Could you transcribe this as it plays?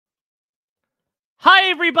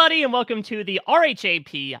Hi, everybody, and welcome to the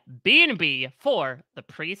RHAP B&B for the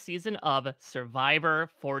preseason of Survivor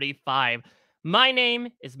 45. My name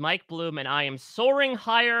is Mike Bloom, and I am soaring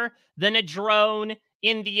higher than a drone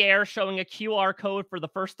in the air, showing a QR code for the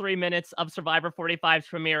first 3 minutes of Survivor 45's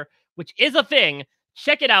premiere, which is a thing.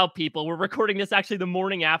 Check it out, people. We're recording this actually the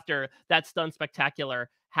morning after that stunt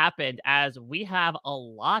spectacular happened, as we have a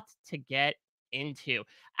lot to get into.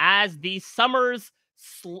 As the summer's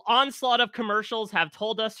onslaught of commercials have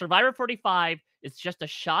told us Survivor 45 is just a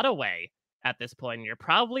shot away at this point. And you're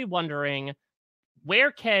probably wondering,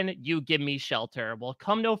 where can you give me shelter? Well,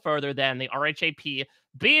 come no further than the RHAP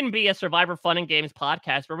B&B, a Survivor Fun and Games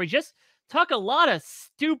podcast, where we just talk a lot of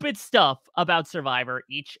stupid stuff about Survivor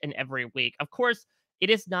each and every week. Of course, it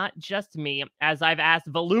is not just me, as I've asked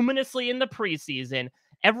voluminously in the preseason.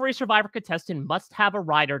 Every Survivor contestant must have a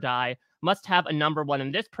ride or die, must have a number one.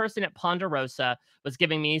 And this person at Ponderosa was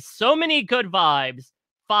giving me so many good vibes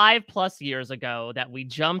 5+ years ago that we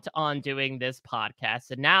jumped on doing this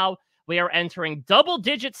podcast. And now we are entering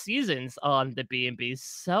double-digit seasons on the B&B.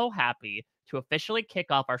 So happy to officially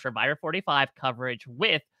kick off our Survivor 45 coverage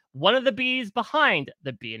with one of the B's behind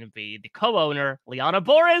the B&B, the co-owner, Liana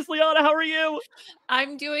Boraas. Liana, how are you?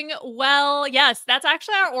 I'm doing well. Yes, that's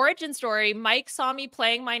actually our origin story. Mike saw me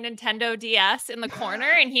playing my Nintendo DS in the corner,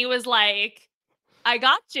 and he was like, I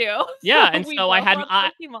got you. Yeah, and We so both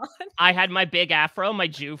love Pokemon. I had my big afro, my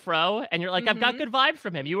Jufro, and you're like, I've got Mhm. good vibes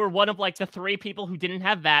from him. You were one of like the 3 people who didn't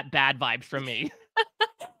have that bad vibes from me.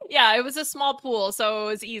 Yeah, it was a small pool, so it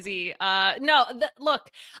was easy. No,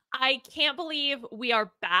 look, I can't believe we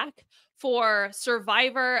are back for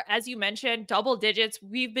Survivor. As you mentioned, double digits.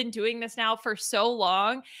 We've been doing this now for so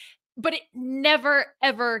long. But it never,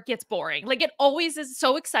 ever gets boring. Like, it always is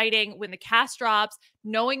so exciting when the cast drops,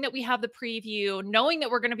 knowing that we have the preview, knowing that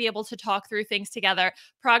we're going to be able to talk through things together,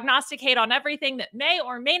 prognosticate on everything that may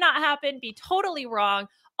or may not happen, be totally wrong.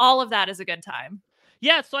 All of that is a good time.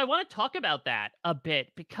 Yeah, so I want to talk about that a bit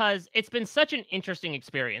because it's been such an interesting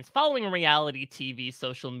experience following reality TV,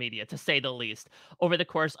 social media, to say the least, over the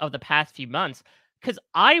course of the past few months. Because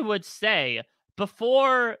I would say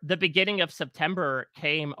before the beginning of September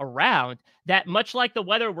came around, that much like the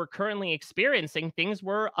weather we're currently experiencing, things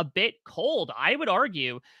were a bit cold. I would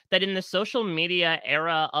argue that in the social media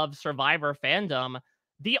era of Survivor fandom,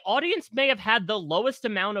 the audience may have had the lowest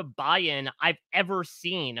amount of buy in I've ever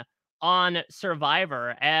seen on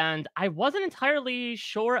Survivor, and I wasn't entirely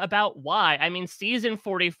sure about why. I mean, season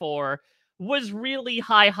 44 was really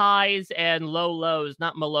high highs and low lows,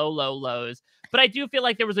 not low lows. But I do feel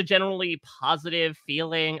like there was a generally positive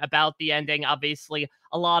feeling about the ending. Obviously,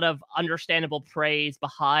 a lot of understandable praise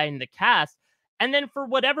behind the cast. And then for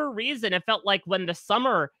whatever reason, it felt like when the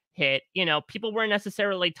summer hit, people weren't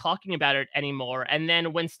necessarily talking about it anymore. And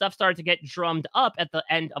then when stuff started to get drummed up at the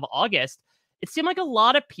end of August, it seemed like a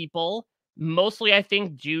lot of people, mostly I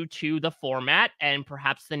think due to the format and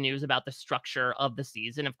perhaps the news about the structure of the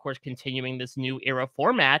season, of course, continuing this new era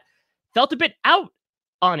format, felt a bit out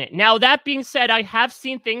on it. Now, that being said, I have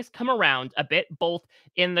seen things come around a bit, both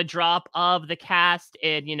in the drop of the cast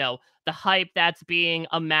and, the hype that's being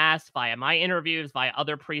amassed via my interviews, via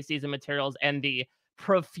other preseason materials, and the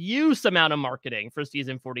profuse amount of marketing for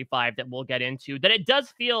season 45 that we'll get into, that it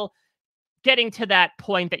does feel, getting to that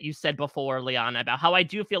point that you said before, Liana, about how I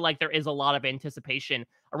do feel like there is a lot of anticipation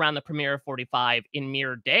around the premiere of 45 in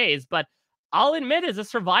mere days. But I'll admit, as a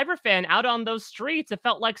Survivor fan out on those streets, it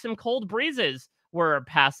felt like some cold breezes were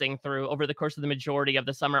passing through over the course of the majority of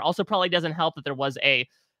the summer. Also, probably doesn't help that there was I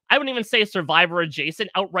wouldn't even say a Survivor adjacent,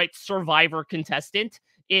 outright Survivor contestant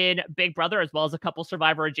in Big Brother, as well as a couple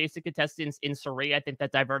Survivor adjacent contestants in Surrey. I think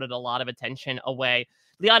that diverted a lot of attention away.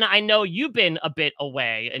 Liana, I know you've been a bit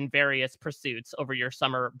away in various pursuits over your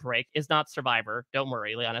summer break. Is not Survivor. Don't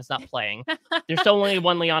worry, Liana's not playing. There's only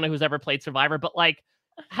one Liana who's ever played Survivor, but like,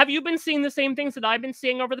 have you been seeing the same things that I've been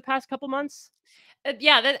seeing over the past couple months?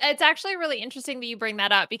 Yeah, it's actually really interesting that you bring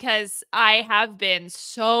that up because I have been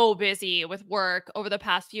so busy with work over the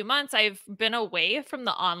past few months. I've been away from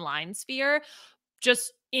the online sphere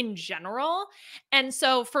just in general. And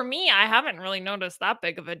so for me, I haven't really noticed that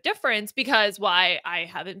big of a difference because why I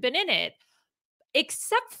haven't been in it.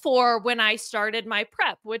 Except for when I started my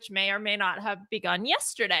prep, which may or may not have begun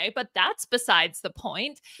yesterday, but that's besides the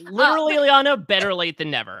point. Literally, But Liana, better late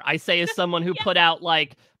than never. I say as someone who yeah, put out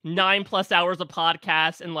like 9+ hours of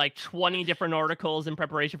podcasts and like 20 different articles in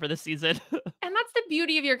preparation for this season. and that's the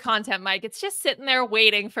beauty of your content, Mike. It's just sitting there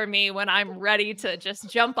waiting for me when I'm ready to just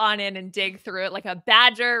jump on in and dig through it like a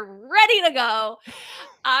badger ready to go.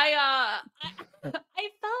 I I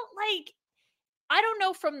felt like I don't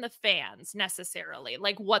know from the fans necessarily,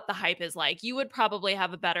 like what the hype is like. You would probably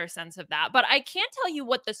have a better sense of that. But I can't tell you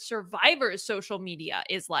what the Survivor's social media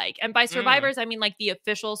is like. And by Mm, Survivors, I mean like the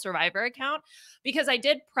official Survivor account, because I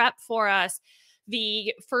did prep for us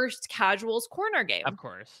the first Casuals Corner of game.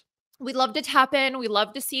 course. We love to tap in. We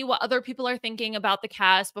love to see what other people are thinking about the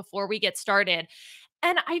cast before we get started.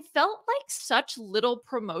 And I felt like such little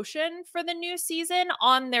promotion for the new season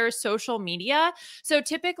on their social media. So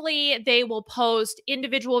typically they will post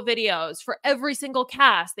individual videos for every single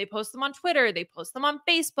cast. They post them on Twitter, they post them on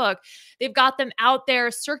Facebook. They've got them out there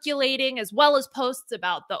circulating, as well as posts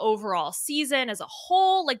about the overall season as a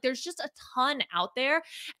whole. Like there's just a ton out there.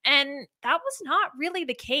 And that was not really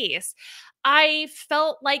the case. I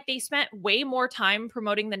felt like they spent way more time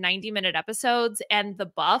promoting the 90-minute episodes and the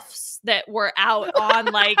buffs that were out on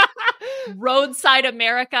like roadside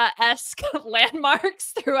America-esque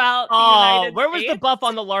landmarks throughout the Oh, United where was the States. buff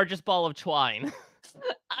on the largest ball of twine?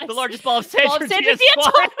 I The s- largest ball of Ball of Sandra Sandra Diaz Diaz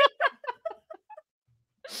twine.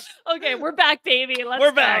 Okay, we're back, baby. Let's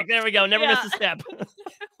We're go. back. There we go. Never Yeah. miss a step.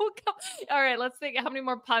 We'll go. All right, let's think. How many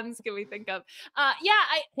more puns can we think of? Yeah,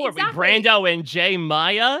 Who are we, exactly. Brando and Jay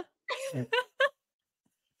Maya?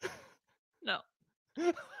 No,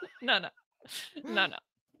 no, no, no, no.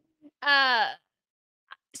 Uh,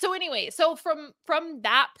 so anyway, so from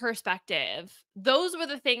that perspective, those were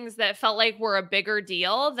the things that felt like were a bigger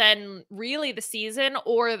deal than really the season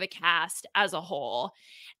or the cast as a whole.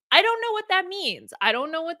 I don't know what that means. I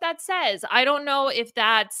don't know what that says. I don't know if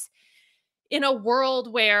that's in a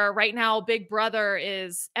world where right now Big Brother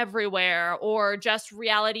is everywhere, or just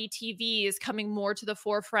reality TV is coming more to the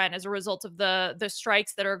forefront as a result of the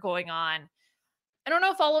strikes that are going on. I don't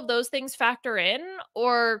know if all of those things factor in,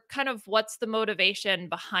 or kind of what's the motivation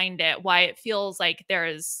behind it, why it feels like there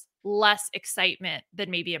is less excitement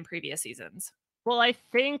than maybe in previous seasons. Well, I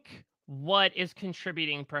think what is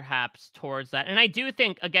contributing perhaps towards that, and I do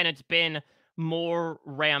think, again, it's been more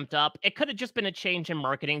ramped up. It could have just been a change in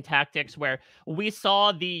marketing tactics where we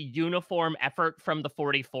saw the uniform effort from the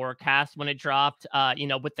 44 cast when it dropped,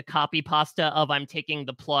 with the copy pasta of I'm taking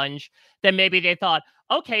the plunge. Then maybe they thought,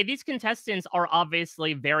 okay, these contestants are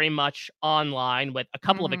obviously very much online, with a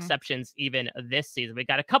couple of Mhm. exceptions even this season. We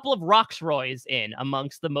got a couple of Roxroys in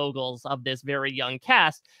amongst the moguls of this very young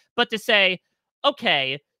cast. But to say,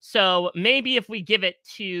 okay, so maybe if we give it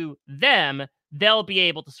to them, they'll be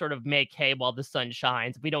able to sort of make hay while the sun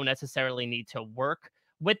shines. We don't necessarily need to work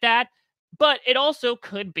with that. But it also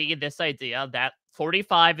could be this idea that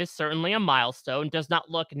 45 is certainly a milestone, does not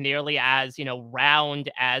look nearly as, round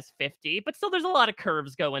as 50, but still there's a lot of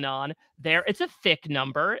curves going on there. It's a thick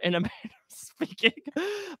number in a manner of speaking.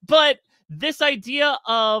 But this idea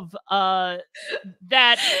of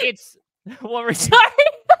that it's what we're Sorry.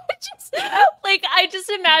 just I just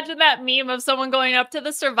imagine that meme of someone going up to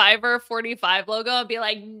the Survivor 45 logo and be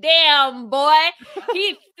like, "Damn, boy,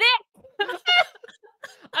 he thick."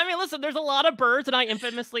 I mean, listen, there's a lot of birds, and I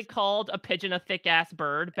infamously called a pigeon a thick ass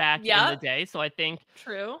bird back in Yeah, the day. So I think,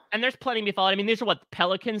 true. and there's plenty to be followed. I mean, these are what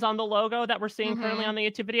pelicans on the logo that we're seeing currently Mhm. on the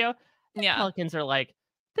YouTube video. And Yeah. pelicans are like,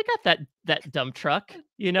 they got that dump truck,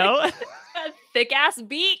 you know? Thick ass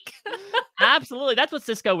beak. Absolutely. That's what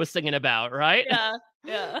Cisco was singing about, right? Yeah.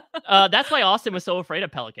 Yeah. That's why Austin was so afraid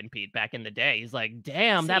of Pelican Pete back in the day. He's like,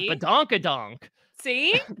 damn, that See? badonkadonk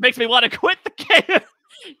See? makes me want to quit the game.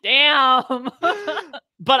 Damn.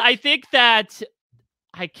 But I think that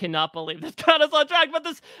I cannot believe this got us on track. But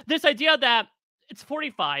this idea that it's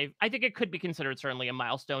 45, I think it could be considered certainly a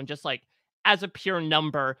milestone, just like as a pure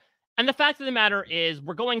number. And the fact of the matter is,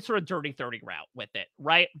 we're going sort of dirty 30 route with it,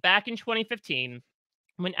 right? Back in 2015,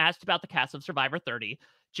 when asked about the cast of Survivor 30,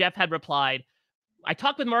 Jeff had replied, I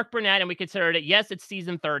talked with Mark Burnett and we considered it, yes, it's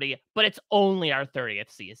season 30, but it's only our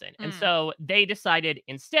 30th season. And Mm. so they decided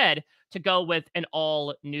instead to go with an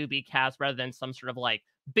all newbie cast rather than some sort of like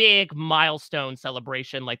big milestone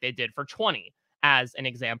celebration like they did for 20, as an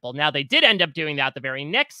example. Now, they did end up doing that the very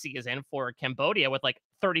next season for Cambodia with like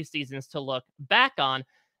 30 seasons to look back on.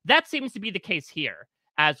 That seems to be the case here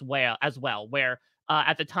as well, where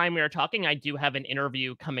at the time we were talking, I do have an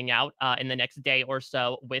interview coming out in the next day or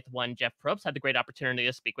so with one Jeff Probst. Had the great opportunity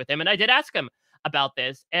to speak with him, and I did ask him about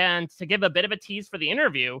this. And to give a bit of a tease for the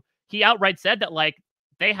interview, he outright said that like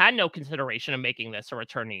they had no consideration of making this a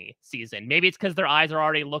returnee season. Maybe it's because their eyes are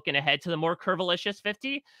already looking ahead to the more curvilicious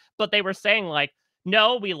 50, but they were saying like,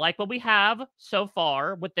 no, we like what we have so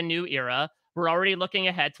far with the new era. We're already looking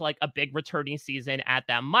ahead to like a big returnee season at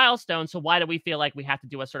that milestone. So why do we feel like we have to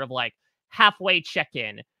do a sort of like halfway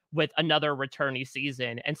check-in with another returnee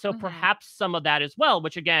season? And so Mhm. perhaps some of that as well,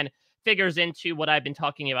 which again figures into what I've been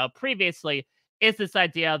talking about previously, is this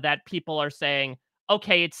idea that people are saying,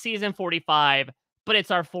 okay, it's season 45, but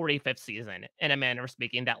it's our 45th season in a manner of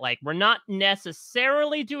speaking, that like we're not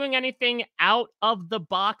necessarily doing anything out of the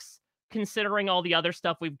box considering all the other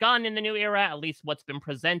stuff we've gotten in the new era, at least what's been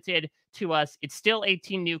presented to us. It's still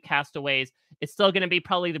 18 new castaways. It's still going to be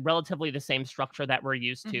probably relatively the same structure that we're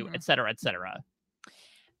used to, Mhm. et cetera, et cetera.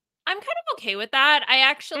 I'm kind of okay with that. I Mm,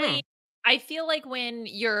 actually I feel like when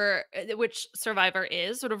you're which Survivor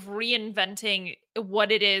is sort of reinventing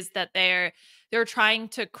what it is that they're trying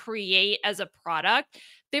to create as a product.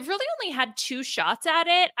 They've really only had two shots at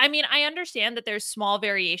it. I mean, I understand that there's small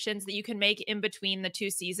variations that you can make in between the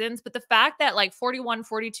two seasons, but the fact that like 41,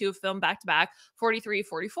 42 film back to back, 43,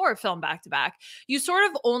 44 film back to back, you sort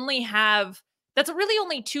of only have that's really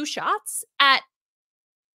only two shots at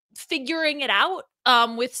figuring it out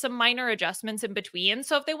with some minor adjustments in between.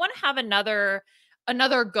 So if they want to have another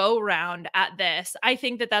go round at this, I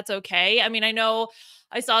think that that's okay. I mean, I know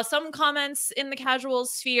I saw some comments in the casual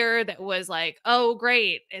sphere that was like, "Oh,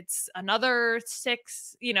 great. It's another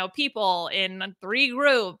 6, people in 3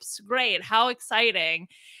 groups. Great. How exciting."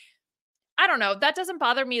 I don't know. That doesn't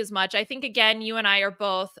bother me as much. I think again, you and I are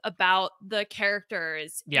both about the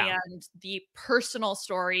characters yeah. and the personal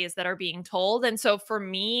stories that are being told. And so for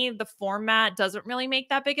me, the format doesn't really make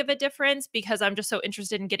that big of a difference because I'm just so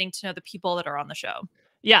interested in getting to know the people that are on the show.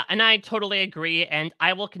 Yeah, and I totally agree. And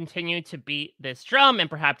I will continue to beat this drum, and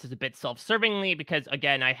perhaps it's a bit self servingly because,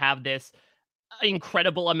 again, I have this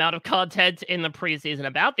incredible amount of content in the preseason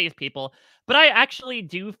about these people, but I actually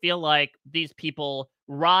do feel like these people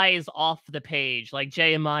rise off the page like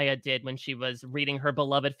Maya did when she was reading her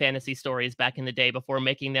beloved fantasy stories back in the day before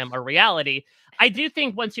making them a reality. I do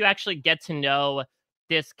think once you actually get to know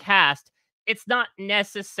this cast, it's not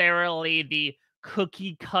necessarily the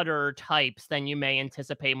cookie cutter types than you may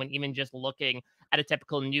anticipate when even just looking at a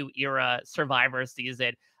typical new era Survivor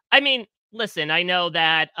season. I mean, listen, I know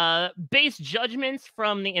that base judgments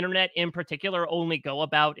from the internet in particular only go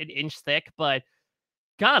about an inch thick, but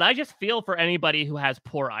God, I just feel for anybody who has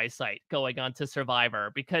poor eyesight going on to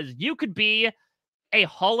Survivor because you could be a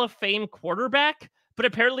Hall of Fame quarterback, but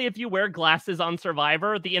apparently if you wear glasses on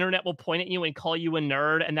Survivor, the internet will point at you and call you a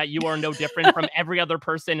nerd and that you are no different from every other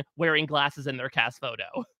person wearing glasses in their cast photo.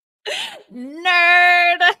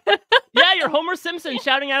 Nerd. Yeah, you're Homer Simpson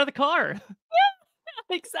shouting out of the car.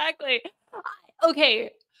 Exactly.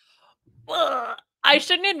 Okay. Ugh. I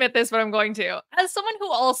shouldn't admit this, but I'm going to. As someone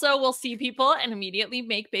who also will see people and immediately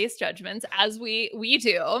make base judgments, as we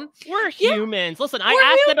do. We're Yeah, humans. Listen, I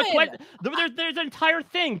asked them a we're human. question. There's an entire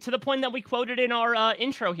thing to the point that we quoted in our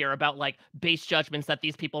intro here about like base judgments that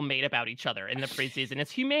these people made about each other in the preseason.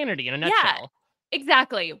 It's humanity in a Yeah, nutshell.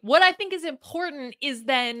 exactly. What I think is important is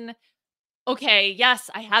then, okay, yes,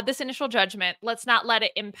 I had this initial judgment. Let's not let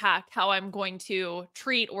it impact how I'm going to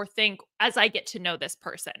treat or think as I get to know this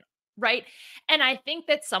person. Right. And I think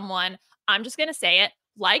that someone, I'm just going to say it,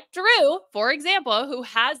 like Drew, for example, who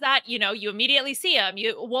has that, you immediately see him.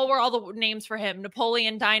 What were all the names for him?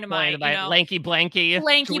 Napoleon Dynamite, Lanky Blanky,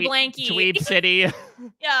 Blanky Blanky. Dweeb City.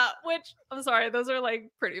 Yeah, which I'm sorry, those are like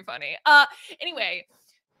pretty funny. Anyway,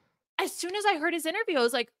 as soon as I heard his interview, I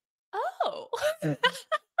was like, oh.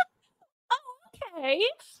 Okay.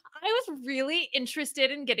 I was really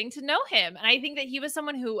interested in getting to know him. And I think that he was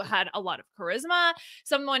someone who had a lot of charisma,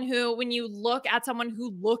 someone who, when you look at someone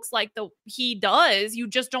who looks like he does, you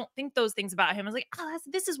just don't think those things about him. I was like, oh,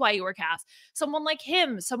 this is why you were cast. Someone like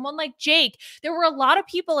him, someone like Jake. There were a lot of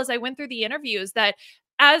people as I went through the interviews that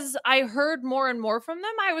as I heard more and more from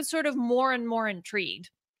them, I was sort of more and more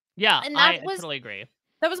intrigued. Yeah, And I totally agree.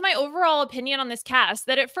 that was my overall opinion on this cast.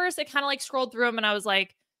 That at first it kind of like scrolled through them and I was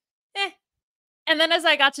like, eh. And then as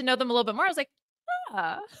I got to know them a little bit more, I was like,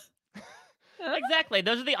 ah. Exactly.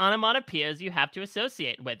 Those are the onomatopoeias you have to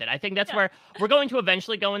associate with it. I think that's Yeah. where we're going to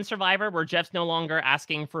eventually go in Survivor, where Jeff's no longer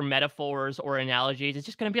asking for metaphors or analogies. It's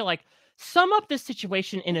just going to be like, sum up this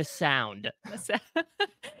situation in a sound.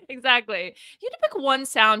 Exactly. You had to pick one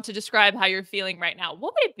sound to describe how you're feeling right now.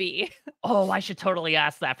 What would it be? Oh, I should totally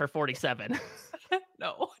ask that for 47.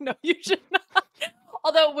 No, you should not.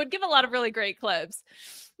 Although it would give a lot of really great clips.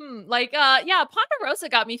 Yeah, Ponderosa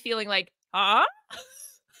got me feeling like, huh?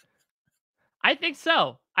 I think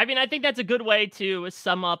so. I mean, I think that's a good way to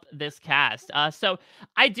sum up this cast. So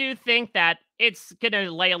I do think that it's going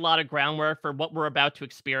to lay a lot of groundwork for what we're about to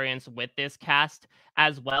experience with this cast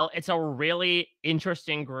as well. It's a really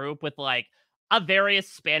interesting group with like a various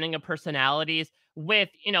spanning of personalities with,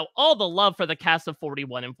 all the love for the cast of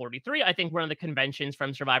 41 and 43. I think one of the conventions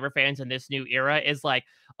from Survivor fans in this new era is like,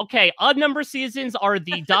 okay, odd number seasons are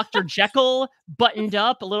the Dr. Jekyll buttoned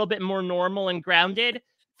up, a little bit more normal and grounded.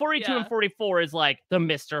 42 and Yeah. 44 is like the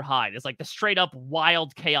Mr. Hyde. It's like the straight up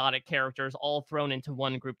wild, chaotic characters all thrown into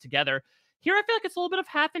one group together. Here, I feel like it's a little bit of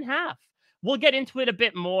half and half. We'll get into it a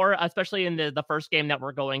bit more, especially in the first game that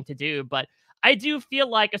we're going to do. But I do feel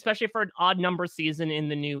like, especially for an odd number season in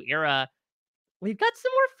the new era, we've got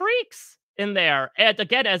some more freaks in there. And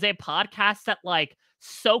again, as a podcast that like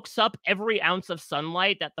soaks up every ounce of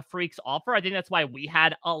sunlight that the freaks offer, I think that's why we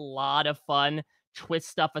had a lot of fun, twist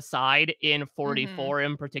stuff aside, in Mhm. 44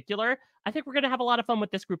 in particular. I think we're going to have a lot of fun with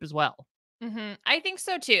this group as well. Mhm. I think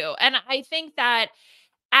so too. And I think that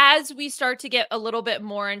as we start to get a little bit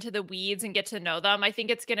more into the weeds and get to know them, I think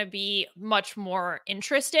it's going to be much more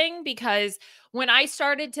interesting because when I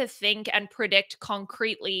started to think and predict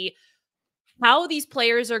concretely how these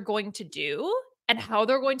players are going to do and how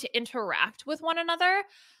they're going to interact with one another,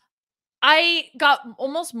 I got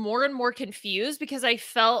almost more and more confused because I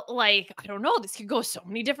felt like, I don't know, this could go so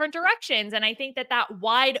many different directions. And I think that that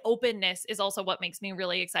wide openness is also what makes me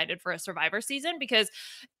really excited for a Survivor season because,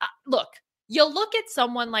 look, you look at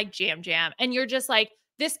someone like Jam Jam and you're just like,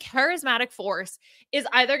 this charismatic force is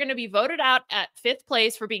either going to be voted out at fifth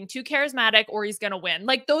place for being too charismatic or he's going to win.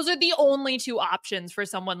 Like, those are the only two options for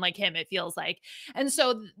someone like him, it feels like. And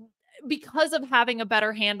so because of having a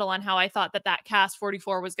better handle on how I thought that that cast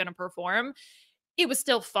 44 was going to perform, it was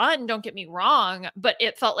still fun, don't get me wrong, but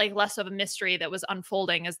it felt like less of a mystery that was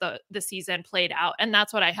unfolding as the season played out, and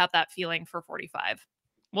that's what I have that feeling for 45.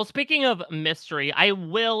 Well, speaking of mystery, I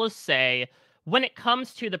will say when it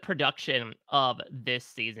comes to the production of this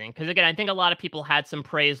season, because again, I think a lot of people had some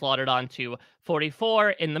praise lauded onto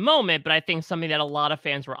 44 in the moment, but I think something that a lot of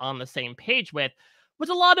fans were on the same page with was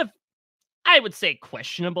a lot of, I would say,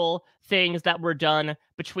 questionable things that were done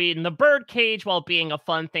between the birdcage, while being a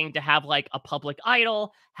fun thing to have like a public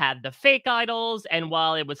idol, had the fake idols, and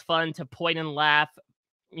while it was fun to point and laugh,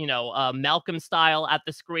 Malcolm style at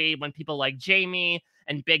the screen when people like Jamie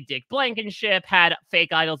and Big Dick Blankenship had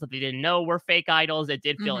fake idols that they didn't know were fake idols. It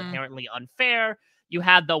did feel Mhm. inherently unfair. You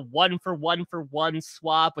had the one for one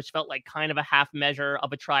swap, which felt like kind of a half measure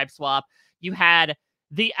of a tribe swap. You had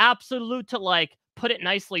the absolute, to like put it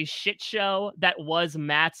nicely, shit show that was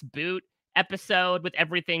Matt's boot episode with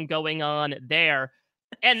everything going on there.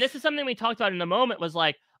 And this is something we talked about in the moment, was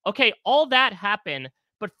like, okay, all that happened,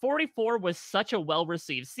 but 44 was such a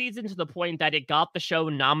well-received season to the point that it got the show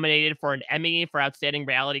nominated for an Emmy for Outstanding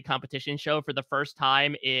Reality Competition Show for the first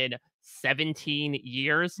time in 17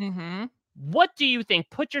 years. Mhm. What do you think?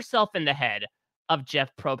 Put yourself in the head of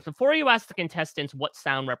Jeff Probst. Before you ask the contestants what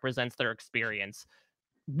sound represents their experience,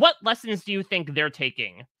 what lessons do you think they're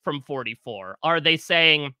taking from 44? Are they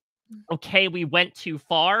saying, okay, we went too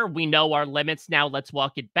far, we know our limits now, let's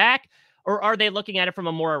walk it back? Or are they looking at it from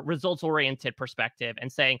a more results oriented perspective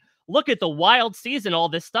and saying, look at the wild season all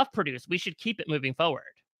this stuff produced, we should keep it moving forward?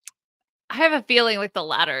 I have a feeling like the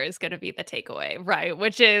latter is gonna be the takeaway, right?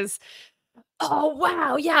 Which is, "Oh,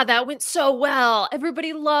 wow, yeah, that went so well.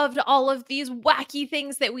 Everybody loved all of these wacky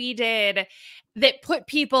things that we did that put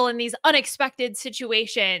people in these unexpected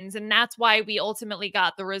situations, and that's why we ultimately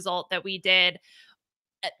got the result that we did."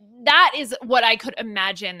 Uh, that is what I could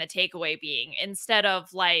imagine the takeaway being instead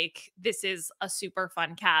of like, this is a super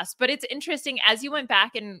fun cast. But it's interesting as you went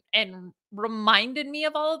back and reminded me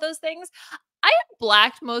of all of those things. I have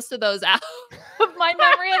blacked most of those out of my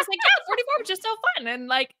memory. I was like, yeah, 44 was just so fun. And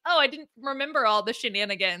like, oh, I didn't remember all the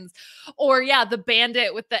shenanigans. Or yeah, the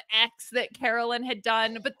bandit with the X that Carolyn had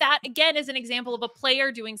done. But that again is an example of a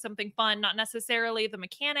player doing something fun, not necessarily the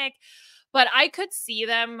mechanic. But I could see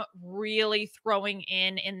them really throwing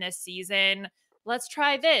in this season. Let's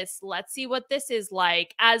try this. Let's see what this is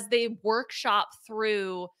like as they workshop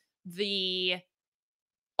through the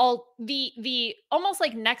all the almost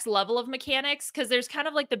like next level of mechanics, because there's kind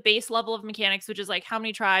of like the base level of mechanics, which is like how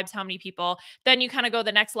many tribes, how many people. Then you kind of go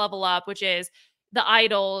the next level up, which is the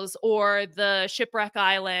idols or the shipwreck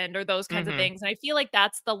island or those kinds of Hmm. things. And I feel like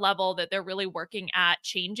that's the level that they're really working at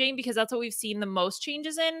changing, because that's what we've seen the most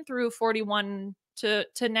changes in through 41 to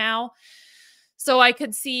now. So I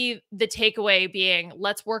could see the takeaway being,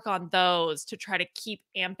 let's work on those to try to keep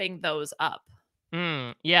amping those up.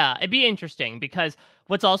 Yeah, it'd be interesting because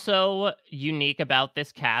what's also unique about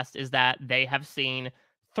this cast is that they have seen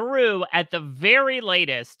through, at the very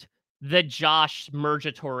latest, the Josh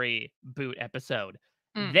Mergatory boot episode.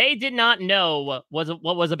 Mm, They did not know what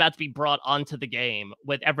was about to be brought onto the game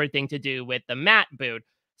with everything to do with the Matt boot.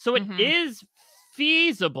 So it mhm. is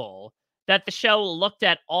feasible that the show looked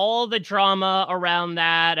at all the drama around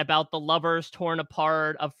that, about the lovers torn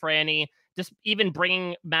apart of Franny, just even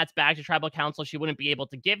bringing Matt's back to tribal council, she wouldn't be able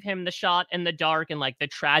to give him the shot in the dark, and like the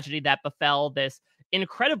tragedy that befell this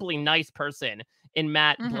incredibly nice person in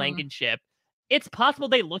Matt Mhm. Blankenship, it's possible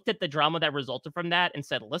they looked at the drama that resulted from that and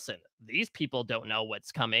said, listen, these people don't know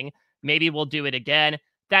what's coming. Maybe we'll do it again.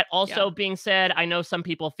 That Yeah. also being said, I know some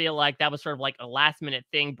people feel like that was sort of like a last minute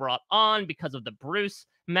thing brought on because of the Bruce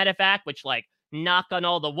medevac, which, like, knock on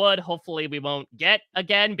all the wood, hopefully we won't get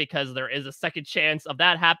again because there is a second chance of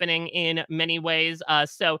that happening in many ways.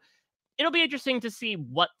 So it'll be interesting to see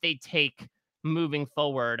what they take moving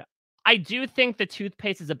forward. I do think the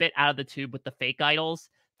toothpaste is a bit out of the tube with the fake idols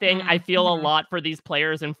thing. I feel a Mhm. lot for these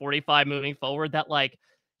players in 45 moving forward that, like,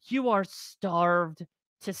 you are starved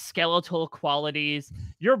to skeletal qualities.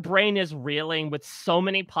 Your brain is reeling with so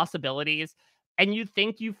many possibilities, and you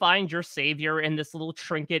think you find your savior in this little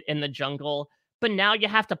trinket in the jungle, but now you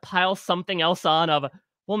have to pile something else on of,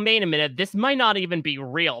 well, wait a minute, this might not even be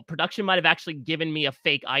real. Production might have actually given me a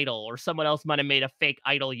fake idol, or someone else might have made a fake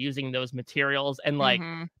idol using those materials. And, like,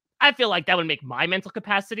 Mhm. I feel like that would make my mental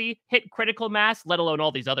capacity hit critical mass, let alone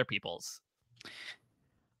all these other people's.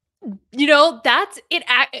 You know, that's it.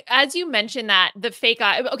 As you mentioned that the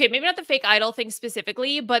okay, maybe not the fake idol thing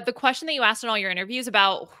specifically, but the question that you asked in all your interviews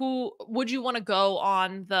about who would you want to go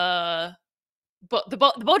on the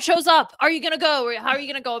boat shows up. Are you going to go? Or how are you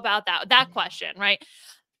going to go about that? That question, right?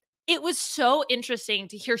 It was so interesting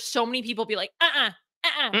to hear so many people be like,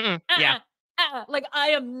 Yeah. like, I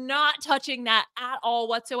am not touching that at all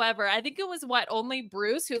whatsoever. I think it was only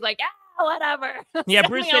Bruce who like, whatever. Yeah, Send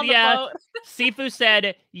Bruce me said, on the yeah. boat. Sifu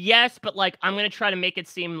said, yes, but, like, I'm going to try to make it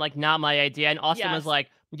seem like not my idea. And Austin was Yes.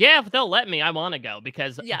 like, yeah, if they'll let me, I want to go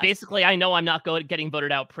because Yes. basically I know I'm not getting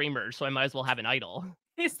voted out pre-merge, so I might as well have an idol.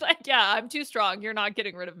 He's like, yeah, I'm too strong. You're not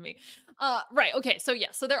getting rid of me. Right. Okay. So yeah.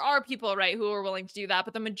 So there are people, right, who are willing to do that,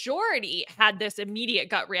 but the majority had this immediate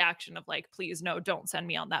gut reaction of like, please, no, don't send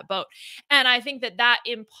me on that boat. And I think that that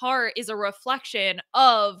in part is a reflection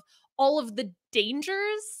of all of the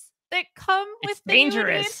dangers that come with It's the new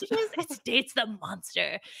dangerous. advantages. It's the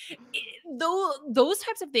monster. Though those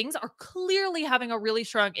types of things are clearly having a really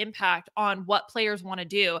strong impact on what players want to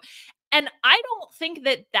do. And I don't think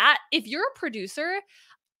that if you're a producer,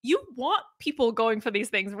 you want people going for these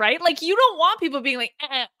things, right? Like, you don't want people being like,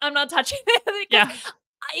 I'm not touching it. Because Yeah.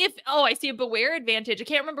 I see a beware advantage. I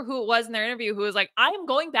can't remember who it was in their interview who was like, I'm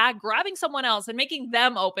going back, grabbing someone else and making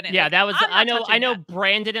them open it. Yeah, Like, that was I'm not I touching know that.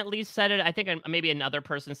 Brandon at least said it. I think maybe another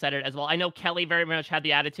person said it as well. I know Kelly very much had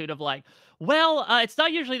the attitude of like, well, it's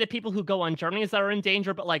not usually the people who go on journeys that are in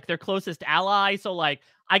danger, but like their closest ally. So like,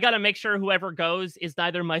 I got to make sure whoever goes is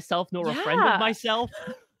neither myself nor a friend of Yeah. myself.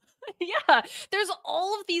 Yeah. There's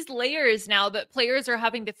all of these layers now that players are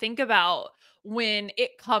having to think about when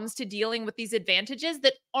it comes to dealing with these advantages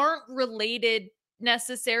that aren't related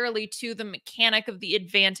necessarily to the mechanic of the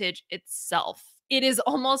advantage itself. It is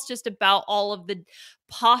almost just about all of the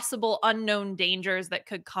possible unknown dangers that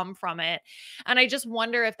could come from it. And I just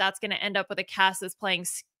wonder if that's going to end up with a cast that's playing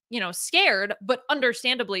scared, but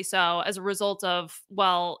understandably so, as a result of,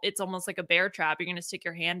 well, it's almost like a bear trap. You're going to stick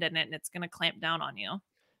your hand in it and it's going to clamp down on you.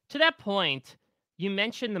 To that point, you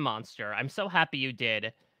mentioned the monster. I'm so happy you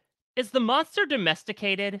did. Is the monster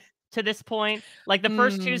domesticated to this point? Like the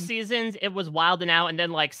first two Mm. seasons, it was wild and out, and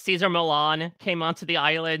then like Caesar Milan came onto the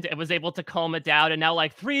island and was able to calm it down, and now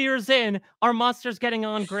like 3 years in, our monster's getting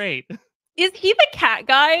on great. Is he the cat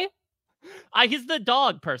guy? He's the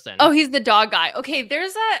dog person. Oh, he's the dog guy. Okay, Is there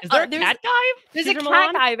a there's cat guy? there's a Caesar cat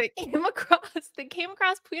Milan? guy that came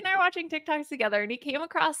across Puya and I are watching TikToks together, and he came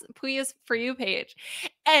across Puya's For You page.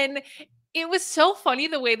 And it was so funny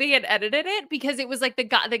the way they had edited it because it was like the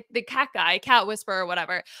guy, the cat guy, cat whisperer or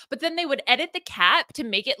whatever. But then they would edit the cat to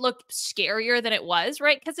make it look scarier than it was,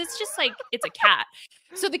 right? Because it's just like it's a cat.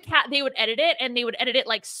 So the cat, they would edit it and they would edit it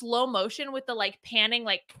like slow motion with the like panning,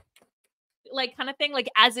 like kind of thing, like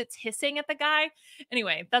as it's hissing at the guy.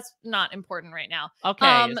 Anyway, that's not important right now.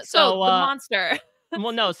 Okay, So so the monster.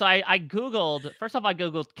 well, no, so I googled. First off, I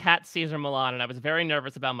googled cat Caesar Milan, and I was very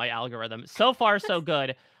nervous about my algorithm. So far, so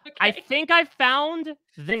good. I Okay. think I found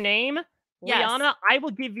the name. Yes. Liana, I will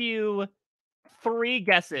give you 3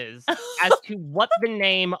 guesses as to what the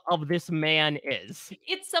name of this man is.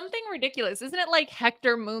 It's something ridiculous. Isn't it like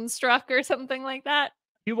Hector Moonstruck or something like that?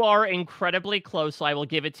 You are incredibly close, so I will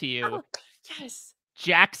give it to you. Oh, yes.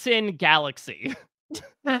 Jackson Galaxy.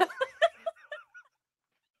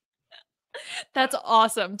 That's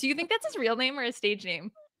awesome. Do you think that's his real name or his stage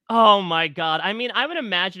name? Oh my god. I mean, I would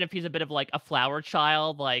imagine if he's a bit of like a flower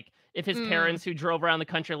child, like if his Mm, parents who drove around the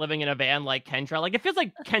country living in a van like Kendra, like it feels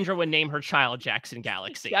like Kendra would name her child Jackson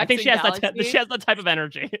Galaxy. I think Jackson she Galaxy. has that type of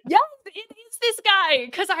energy. Yes, it is this guy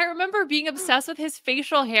because I remember being obsessed with his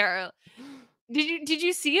facial hair. Did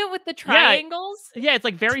you see it with the Yeah, triangles? yeah, it's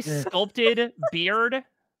like very sculpted beard.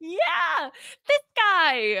 Yeah, this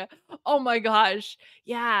guy. Oh my gosh.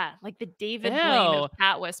 Yeah, like the David Blaine of Ew.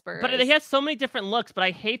 cat But he whispers. has so many different looks, but I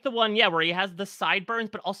hate the one, yeah, where he has the sideburns,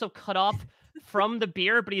 but also cut off from the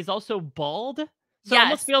beard, but he's also bald. So it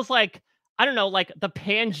almost Yes. feels like, I don't know, like the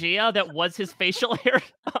Pangea that was his facial hair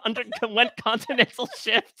underwent continental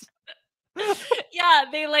shift. Yeah,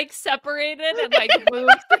 they like separated and like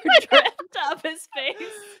moved through drift up his face.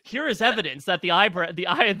 Here is evidence that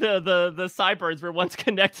the sideburns were once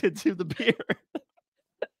connected to the beard.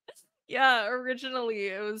 Yeah, originally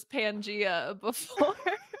it was Pangea before.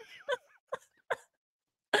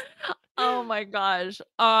 Oh my gosh.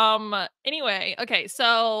 Anyway, okay,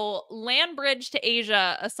 so land bridge to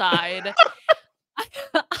Asia aside,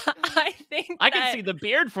 I think I can that see the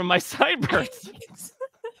beard from my sideburns.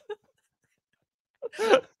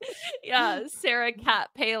 yeah, Sarah Cat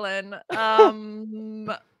Palin.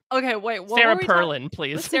 Okay, wait, what Sarah were we talking? Perlin,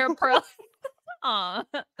 please. Sarah Pearl. Aw.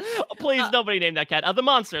 Please, nobody name that cat. The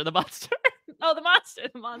monster, the monster. Oh, the monster,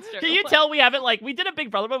 the monster. Can you tell we haven't, like, we did a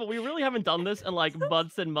Big Brother, but we really haven't done this in, like,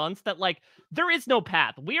 months and months, that, like, there is no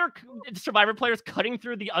path. We are Survivor players cutting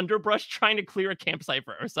through the underbrush trying to clear a campsite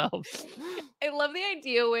for ourselves. I love the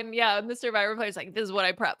idea when, yeah, when the Survivor player's like, this is what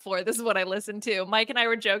I prep for. This is what I listen to. Mike and I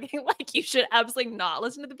were joking, like, you should absolutely not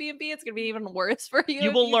listen to the B&B. It's going to be even worse for you. You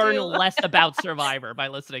if will learn do. less about Survivor by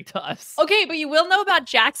listening to us. Okay, but you will know about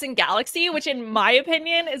Jackson Galaxy, which in my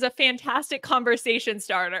opinion is a fantastic conversation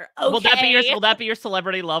starter. Okay. Will that be your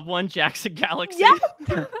celebrity loved one, Jackson Galaxy? Yeah.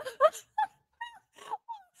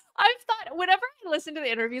 I've thought whenever I listen to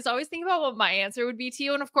the interviews, I always think about what my answer would be to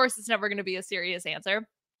you. And of course, it's never going to be a serious answer.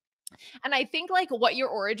 And I think like what your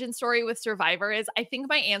origin story with Survivor is, I think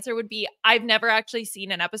my answer would be I've never actually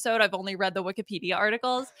seen an episode. I've only read the Wikipedia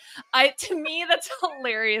articles. To me, that's a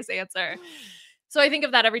hilarious answer. So I think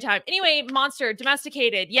of that every time. Anyway, monster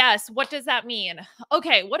domesticated. Yes. What does that mean?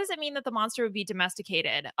 Okay. What does it mean that the monster would be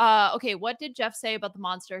domesticated? Okay. What did Jeff say about the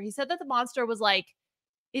monster? He said that the monster was like,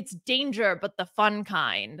 it's danger, but the fun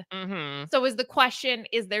kind. Mm-hmm. So is the question,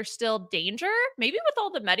 is there still danger? Maybe with all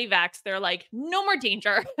the medivacs, they're like, no more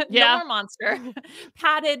danger. Yeah. No more monster.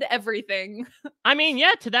 Padded everything. I mean,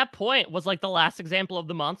 yeah, to that point was like the last example of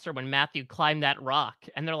the monster when Matthew climbed that rock,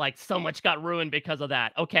 and they're like, so much got ruined because of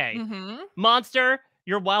that. Okay, monster,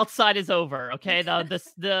 your wild side is over. Okay,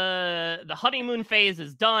 the honeymoon phase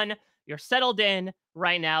is done. You're settled in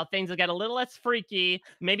right now. Things will get a little less freaky.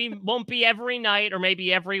 Maybe won't be every night or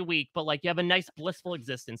maybe every week, but like you have a nice blissful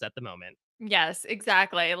existence at the moment. Yes,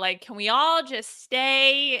 exactly. Like, can we all just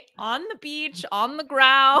stay on the beach, on the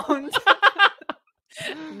ground?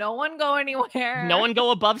 No one go anywhere. No one go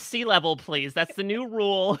above sea level, please. That's the new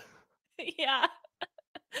rule. Yeah.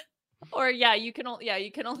 Or yeah, you can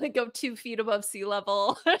only go 2 feet above sea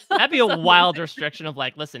level. That'd be a wild restriction of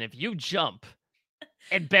like, listen, if you jump,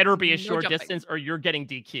 it better be a No short jumping. distance or you're getting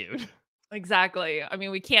DQ'd. Exactly. I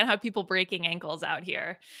mean, we can't have people breaking ankles out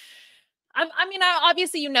here.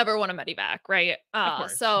 Obviously you never want a medevac, right? Of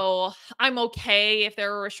course. So I'm okay if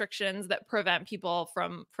there are restrictions that prevent people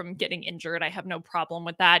from getting injured. I have no problem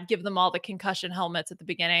with that. Give them all the concussion helmets at the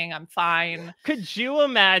beginning. I'm fine. Could you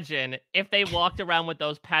imagine if they walked around with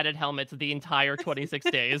those padded helmets the entire 26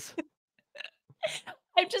 days?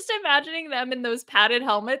 I'm just imagining them in those padded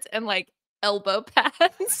helmets and like elbow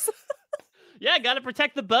pads. Yeah, gotta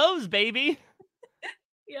protect the bows, baby.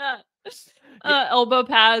 Yeah. Elbow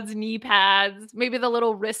pads, knee pads, maybe the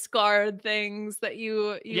little wrist guard things that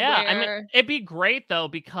you Yeah, wear. I mean, it'd be great though,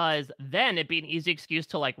 because then it'd be an easy excuse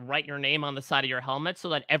to like write your name on the side of your helmet so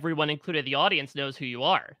that everyone, including the audience, knows who you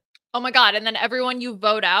are. Oh my God. And then everyone you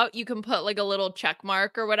vote out, you can put like a little check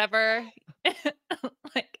mark or whatever.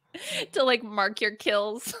 Like to like mark your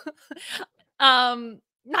kills.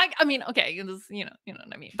 Okay, you know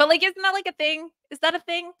what I mean. But like, isn't that like a thing? Is that a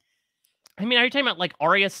thing? I mean, are you talking about like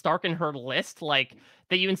Arya Stark and her list? Like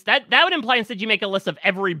that that would imply instead you make a list of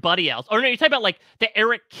everybody else. Or no, you're talking about like the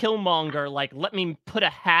Eric Killmonger, like let me put a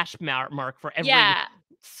hash mark for every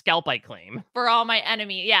scalp I claim. For all my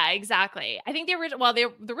enemy. Yeah, exactly. I think the original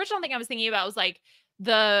thing I was thinking about was like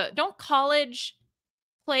don't college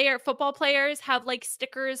football players have like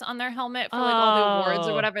stickers on their helmet for like all the awards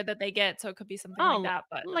or whatever that they get. So it could be something like that.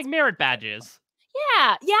 But like merit badges.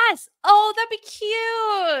 Yeah. Yes. Oh, that'd be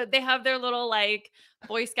cute. They have their little like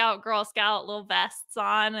Boy Scout, Girl Scout little vests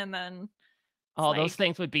on, and then those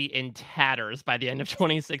things would be in tatters by the end of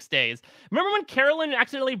 26 days. Remember when Carolyn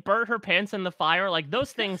accidentally burnt her pants in the fire? Like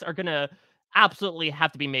those things are gonna absolutely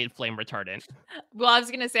have to be made flame retardant. Well, I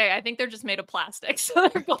was gonna say, I think they're just made of plastic, so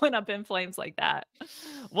they're going up in flames like that.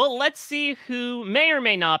 Well, let's see who may or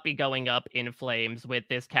may not be going up in flames with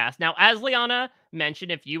this cast. Now, as Liana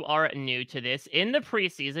mention, if you are new to this, in the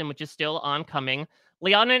preseason, which is still oncoming,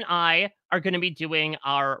 Liana and I are going to be doing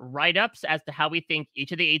our write-ups as to how we think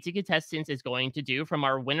each of the 18 contestants is going to do, from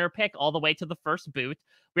our winner pick all the way to the first boot.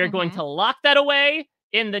 We are going Mhm. to lock that away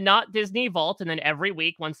in the Not Disney vault, and then every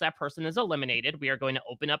week, once that person is eliminated, we are going to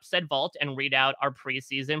open up said vault and read out our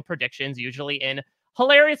preseason predictions, usually in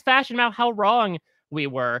hilarious fashion about how wrong we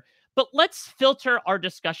were. But let's filter our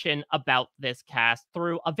discussion about this cast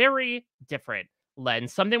through a very different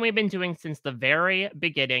lens, something we've been doing since the very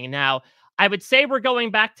beginning. Now, I would say we're going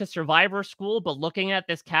back to Survivor School, but looking at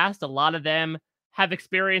this cast, a lot of them have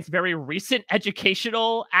experienced very recent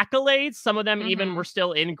educational accolades. Some of them even were Mhm.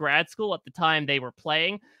 still in grad school at the time they were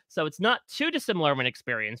playing. So it's not too dissimilar of an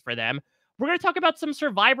experience for them. We're going to talk about some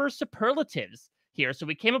Survivor superlatives here. So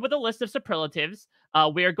we came up with a list of superlatives.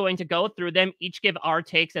 We are going to go through them, each give our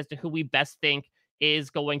takes as to who we best think is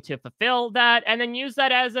going to fulfill that, and then use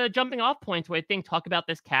that as a jumping off point to, I think, talk about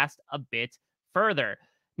this cast a bit further.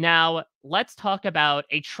 Now, let's talk about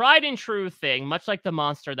a tried and true thing, much like the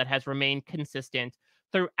monster that has remained consistent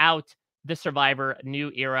throughout the Survivor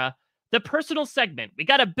new era. The personal segment. We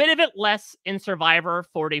got a bit of it less in Survivor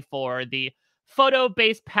 44. The photo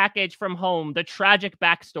based package from home, the tragic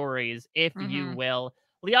backstories, if you Mhm. will.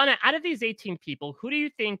 Liana, out of these 18 people, who do you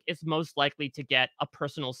think is most likely to get a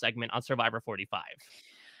personal segment on Survivor 45?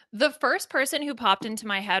 The first person who popped into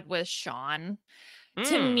my head was Sean.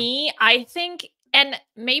 To Hmm. me, I think, and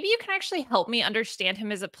maybe you can actually help me understand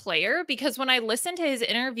him as a player, because when I listened to his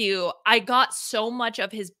interview, I got so much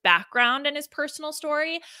of his background and his personal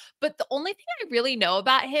story. But the only thing I really know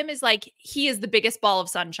about him is like he is the biggest ball of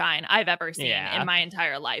sunshine I've ever seen in Yeah. my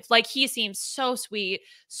entire life. Like he seems so sweet,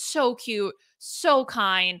 so cute, so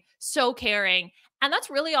kind, so caring. And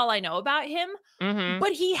that's really all I know about him. Mm-hmm.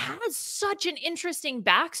 But he has such an interesting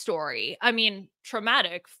backstory. I mean,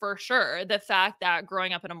 traumatic for sure. The fact that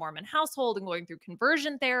growing up in a Mormon household and going through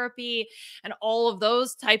conversion therapy and all of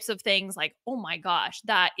those types of things, like, oh my gosh,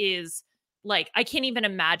 that is like, I can't even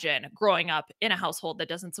imagine growing up in a household that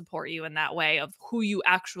doesn't support you in that way of who you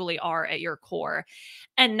actually are at your core.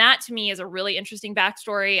 And that to me is a really interesting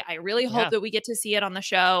backstory. I really hope Yeah. that we get to see it on the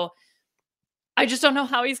show. I just don't know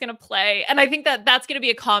how he's gonna play, and I think that that's gonna be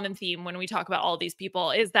a common theme when we talk about all these people,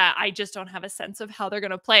 is that I just don't have a sense of how they're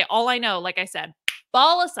gonna play. All I know, like I said,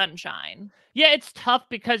 ball of sunshine. Yeah, it's tough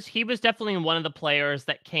because he was definitely one of the players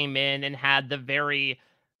that came in and had the very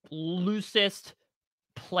loosest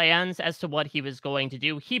plans as to what he was going to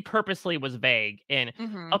do. He purposely was vague in,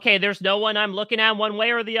 Mhm. okay, there's no one I'm looking at one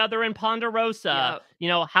way or the other in Ponderosa.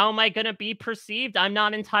 Yep. How am I going to be perceived? I'm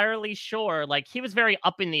not entirely sure. Like, he was very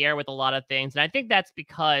up in the air with a lot of things. And I think that's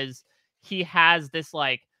because he has this,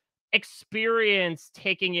 like, experience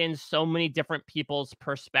taking in so many different people's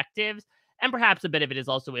perspectives. And perhaps a bit of it is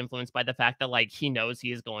also influenced by the fact that, like, he knows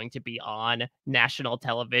he is going to be on national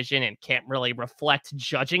television and can't really reflect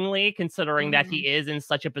judgingly, considering that Mhm. he is in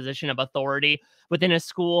such a position of authority within a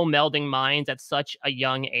school, melding minds at such a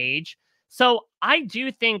young age. So I do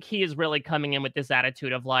think he is really coming in with this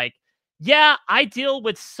attitude of like, yeah, I deal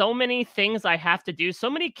with so many things I have to do. So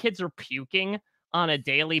many kids are puking on a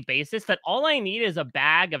daily basis that all I need is a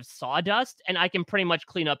bag of sawdust and I can pretty much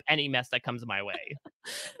clean up any mess that comes my way.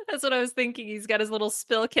 That's what I was thinking. He's got his little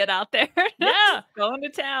spill kit out there, Yeah, just going to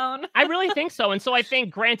town. I really think so. And so I think,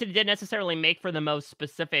 granted, it didn't necessarily make for the most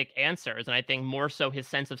specific answers. And I think more so his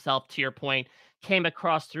sense of self, to your point, came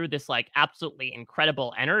across through this like absolutely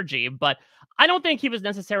incredible energy. But I don't think he was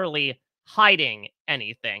necessarily hiding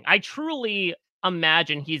anything. I truly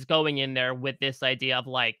imagine he's going in there with this idea of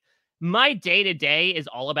like, my day to day is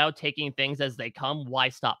all about taking things as they come. Why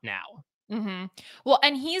stop now? Mhm. Well,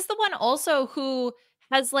 and he's the one also who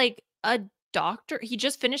has, like, a doctor he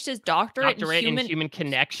just finished his doctorate in Doctorate in human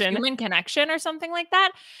connection. human connection or something like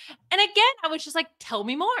that. And again, I was just like, "Tell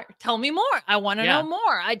me more. Tell me more. I wanna know Yeah.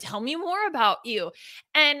 more. I tell me more about you."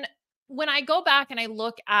 And when I go back and I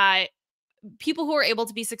look at people who are able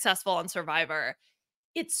to be successful on Survivor,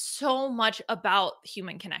 it's so much about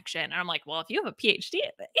human connection. And I'm like, "Well, if you have a PhD in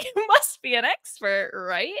it, you must be an expert,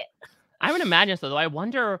 right?" I would imagine so, though. I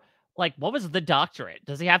wonder, like, what was the doctorate?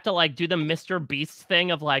 Does he have to, like, do the Mr. Beast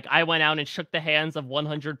thing of, like, I went out and shook the hands of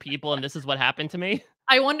 100 people and this is what happened to me?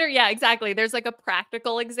 I wonder, yeah, exactly. There's like a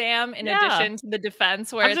practical exam in Yeah. addition to the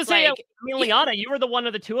defense I where was gonna it's say, I like mean, Liana, you were the one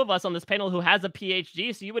of the two of us on this panel who has a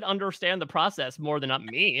PhD, so you would understand the process more than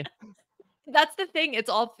me. that's the thing. It's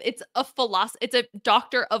a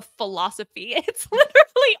doctor of philosophy. It's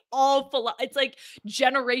literally all full of, it's like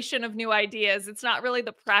generation of new ideas. It's not really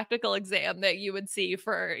the practical exam that you would see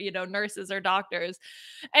for, nurses or doctors.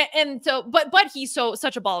 And so, but he's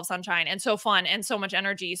such a ball of sunshine and so fun and so much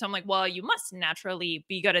energy. So I'm like, well, you must naturally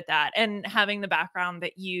be good at that. And having the background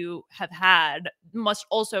that you have had must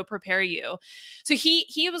also prepare you. So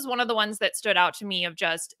he was one of the ones that stood out to me of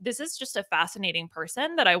just, this is just a fascinating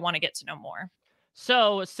person that I want to get to know more.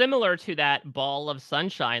 So, similar to that ball of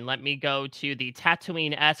sunshine, let me go to the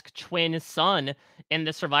Tatooine-esque twin sun in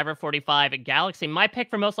the Survivor 45 galaxy. My pick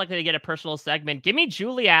for most likely to get a personal segment, give me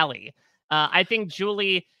Julie Alley. I think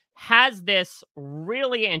Julie has this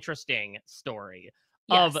really interesting story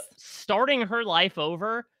of Yes. starting her life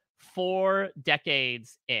over 4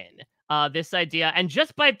 decades in. This idea, and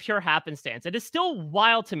just by pure happenstance, it is still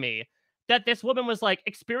wild to me that this woman was like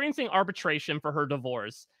experiencing arbitration for her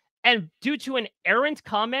divorce, and due to an errant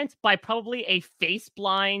comment by probably a face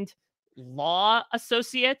blind law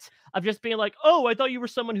associate of just being like, oh, I thought you were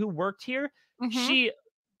someone who worked here, Mm-hmm. she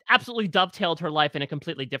absolutely dovetailed her life in a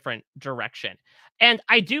completely different direction. And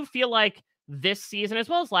I do feel like this season, as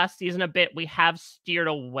well as last season a bit, we have steered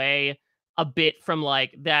away a bit from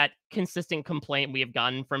like that consistent complaint we have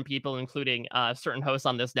gotten from people, including certain hosts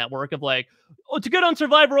on this network, of like, oh, to get on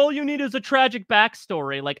Survivor, all you need is a tragic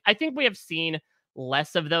backstory. Like, I think we have seen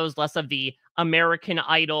less of those, less of the American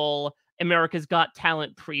Idol, America's Got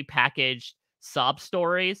Talent pre-packaged sob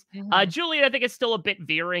stories. Mm-hmm. Julie, I think, is still a bit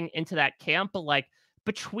veering into that camp, but like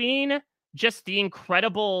between just the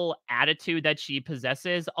incredible attitude that she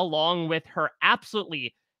possesses, along with her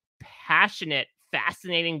absolutely passionate,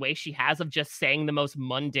 fascinating way she has of just saying the most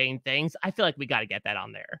mundane things, I feel like we got to get that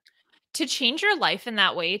on there. To change your life in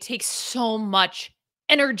that way takes so much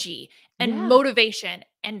energy and Yeah. motivation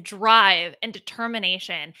and drive and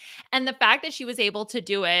determination. And the fact that she was able to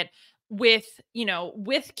do it with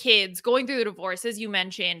kids, going through the divorce, as you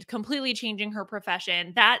mentioned, completely changing her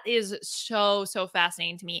profession, that is so, so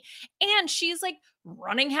fascinating to me. And she's like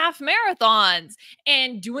running half marathons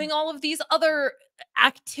and doing all of these other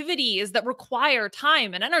activities that require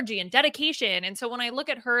time and energy and dedication. And so when I look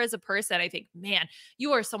at her as a person, I think, man,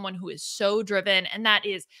 you are someone who is so driven, and that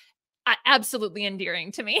is absolutely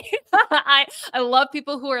endearing to me. I love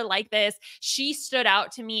people who are like this. She stood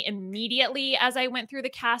out to me immediately as I went through the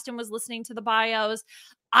cast and was listening to the bios.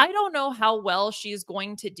 I don't know how well she's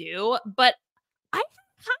going to do, but I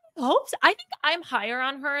hope so. I think I'm higher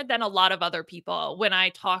on her than a lot of other people when I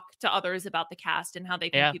talk to others about the cast and how they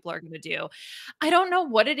think Yeah. people are going to do. I don't know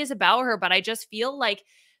what it is about her, but I just feel like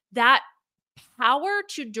that power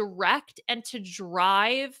to direct and to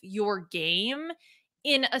drive your game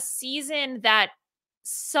in a season that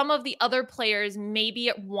some of the other players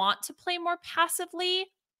maybe want to play more passively,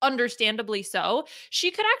 understandably so. She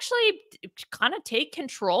could actually kind of take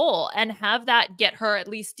control and have that get her at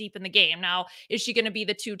least deep in the game. Now, is she going to be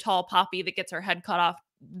the too tall poppy that gets her head cut off?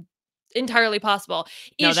 Entirely possible.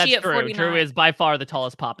 No, Is she that's at true. Drew 49? is by far the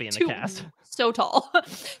tallest poppy in the cast. Too so tall.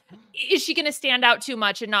 Is she going to stand out too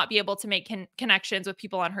much and not be able to make connections with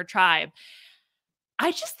people on her tribe?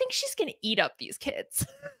 I just think she's going to eat up these kids.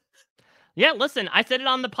 Yeah, listen, I said it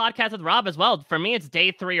on the podcast with Rob as well. For me, it's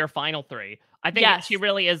day 3 or final 3. I think Yes. she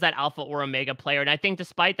really is that alpha or omega player. And I think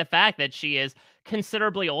despite the fact that she is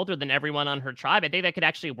considerably older than everyone on her tribe, I think that could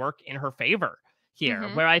actually work in her favor here.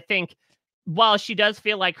 Mhm. Where I think while she does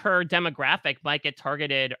feel like her demographic might get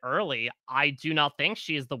targeted early, I do not think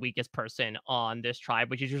she is the weakest person on this tribe,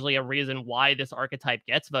 which is usually a reason why this archetype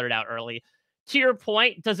gets voted out early. To your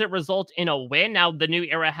point, does it result in a win? Now, the new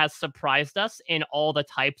era has surprised us in all the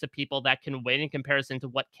types of people that can win in comparison to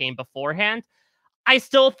what came beforehand. I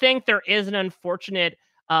still think there is an unfortunate,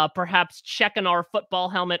 perhaps check in our football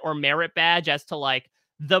helmet or merit badge as to like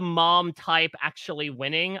the mom type actually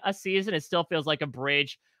winning a season. It still feels like a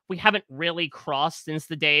bridge we haven't really crossed since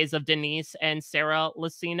the days of Denise and Sarah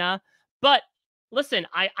Lucina. But listen,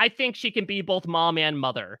 I think she can be both mom and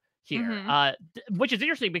mother here, Mhm. which is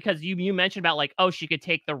interesting because you mentioned about like, oh, she could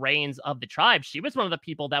take the reins of the tribe. She was one of the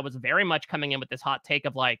people that was very much coming in with this hot take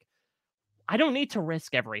of like, I don't need to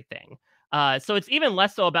risk everything. So it's even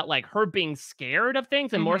less so about like her being scared of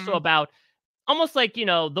things and more so Mhm. about almost like,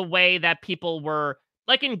 the way that people were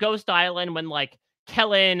like in Ghost Island when like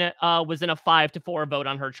Kellen was in a 5-4 vote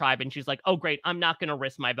on her tribe and she's like, oh, great, I'm not going to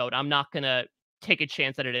risk my vote. I'm not going to take a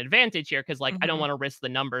chance at an advantage here because like I don't Mhm. want to risk the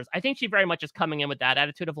numbers. I think she very much is coming in with that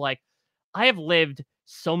attitude of like, I have lived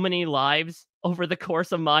so many lives over the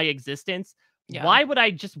course of my existence. Yeah. Why would I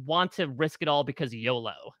just want to risk it all because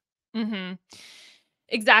YOLO? Mhm.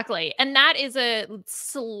 Exactly. And that is a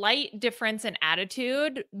slight difference in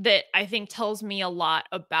attitude that I think tells me a lot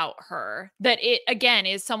about her. That it, again,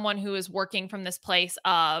 is someone who is working from this place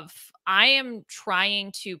of, I am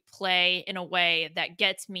trying to play in a way that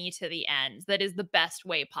gets me to the end, that is the best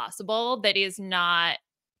way possible, that is not.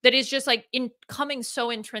 That is just like in coming so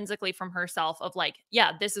intrinsically from herself of like,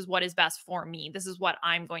 yeah, this is what is best for me. This is what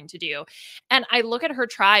I'm going to do. And I look at her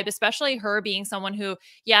tribe, especially her being someone who,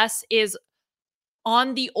 yes, is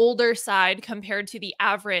on the older side compared to the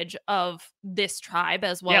average of this tribe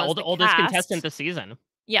as Yeah, well as the oldest contestant cast. this season.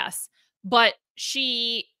 Yes. But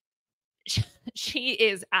she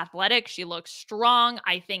is athletic, she looks strong.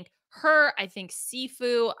 I think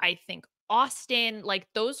Sifu, I think Austin, like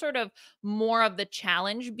those sort of more of the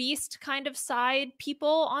challenge beast kind of side people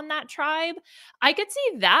on that tribe. I could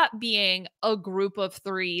see that being a group of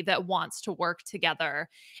 3 that wants to work together.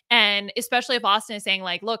 And especially if Austin is saying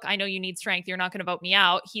like, "Look, I know you need strength. You're not going to vote me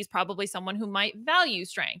out." He's probably someone who might value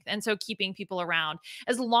strength. And so keeping people around,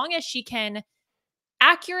 as long as she can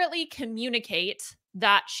accurately communicate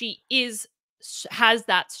that she is has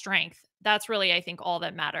that strength. That's really, I think, all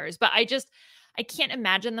that matters. But I can't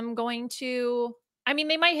imagine them going to. I mean,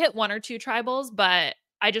 they might hit 1 or 2 tribals, but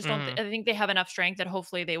I just don't Mhm. I think they have enough strength that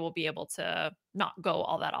hopefully they will be able to not go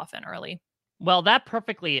all that often early. Well, that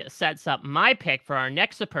perfectly sets up my pick for our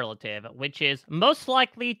next superlative, which is most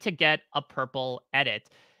likely to get a purple edit.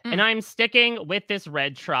 And Mm, I'm sticking with this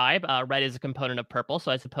red tribe. Red is a component of purple,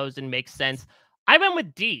 so I suppose it makes sense. I went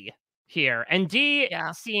with D here, and D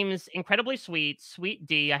yeah. seems incredibly sweet. Sweet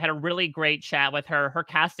D. I had a really great chat with her. Her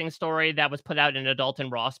casting story that was put out in Adult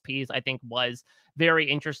and Ross piece, I think, was very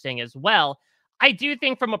interesting as well. I do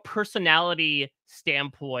think, from a personality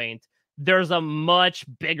standpoint, there's a much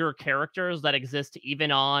bigger characters that exist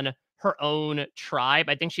even on her own tribe.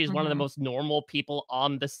 I think she's one of the Mhm. most normal people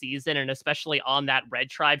on the season, and especially on that red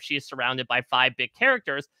tribe, she is surrounded by 5 big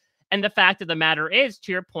characters. And the fact of the matter is,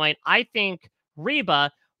 to your point, I think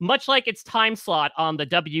Reba, much like its time slot on the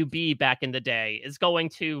WB back in the day, is going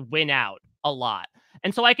to win out a lot.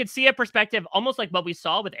 And so I could see a perspective almost like what we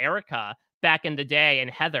saw with Erica back in the day and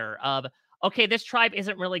Heather of, okay, this tribe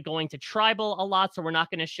isn't really going to tribal a lot, so we're not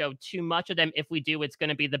going to show too much of them. If we do, it's going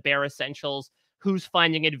to be the bare essentials, who's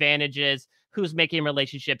finding advantages, who's making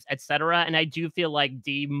relationships, etc. And I do feel like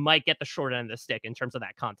D might get the short end of the stick in terms of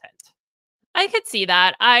that content. I could see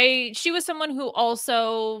that. She was someone who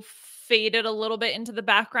also faded a little bit into the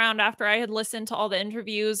background after I had listened to all the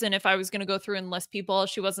interviews, and if I was going to go through and list people,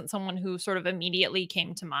 she wasn't someone who sort of immediately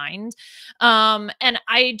came to mind. And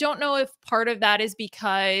I don't know if part of that is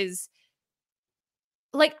because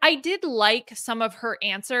like I did like some of her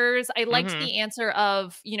answers. I liked Hmm. the answer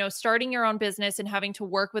of, starting your own business and having to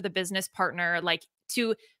work with a business partner, like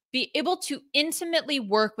to be able to intimately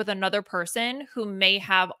work with another person who may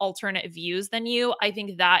have alternate views than you. I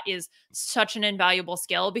think that is such an invaluable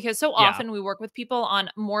skill because so Yeah. often we work with people on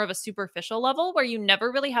more of a superficial level where you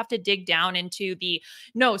never really have to dig down into the,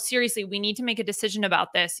 no, seriously, we need to make a decision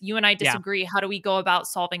about this. You and I Yeah. disagree. How do we go about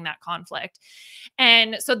solving that conflict?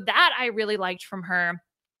 And so that I really liked from her.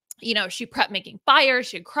 She prepped making fire,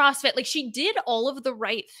 she had CrossFit, like she did all of the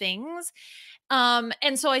right things.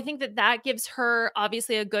 And so I think that that gives her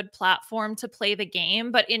obviously a good platform to play the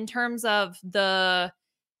game. But in terms of the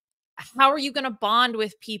how are you going to bond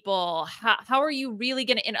with people? How are you really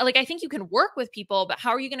going to, like, I think you can work with people, but how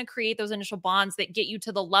are you going to create those initial bonds that get you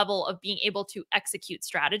to the level of being able to execute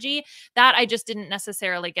strategy? That I just didn't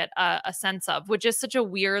necessarily get a sense of, which is such a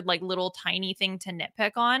weird, like, little tiny thing to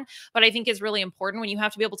nitpick on, but I think is really important when you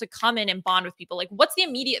have to be able to come in and bond with people. Like, what's the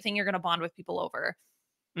immediate thing you're going to bond with people over?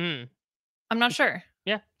 Mm. I'm not sure.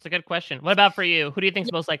 Yeah, it's a good question. What about for you? Who do you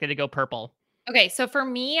think's most likely to go purple? Okay, so for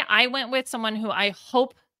me, I went with someone who I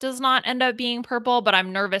hope does not end up being purple, but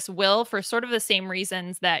I'm nervous will for sort of the same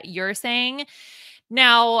reasons that you're saying.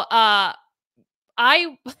 Now,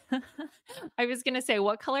 I I was gonna say,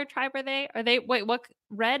 what color tribe are they? Are they wait, what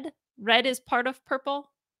red? Red is part of purple?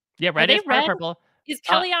 Yeah, Are red they is part of red? purple. Is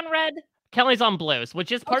Uh, Kelly on red? Kelly's on blues,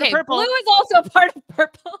 which is part of Okay, blue purple. is also part of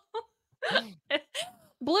purple.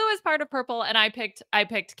 Blue is part of purple, and I picked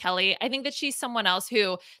Kelly. I think that she's someone else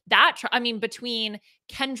who I mean, between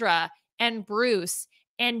Kendra and Bruce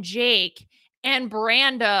and Jake and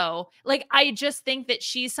Brando, like I just think that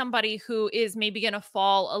she's somebody who is maybe going to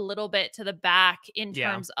fall a little bit to the back in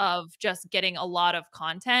Yeah. terms of just getting a lot of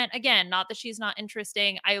content. Again, not that she's not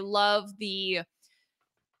interesting. I love the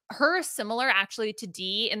her is similar actually to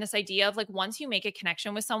D in this idea of like once you make a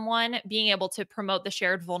connection with someone, being able to promote the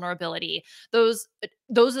shared vulnerability. Those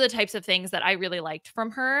are the types of things that I really liked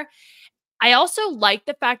from her. I also like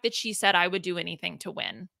the fact that she said I would do anything to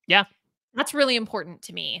win. Yeah. That's really important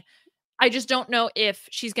to me. I just don't know if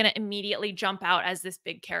she's gonna immediately jump out as this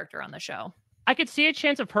big character on the show. I could see a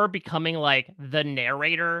chance of her becoming like the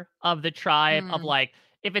narrator of the tribe of Mm, like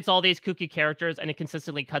if it's all these kooky characters and it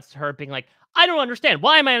consistently cuts to her being like, I don't understand.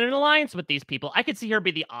 Why am I in an alliance with these people? I could see her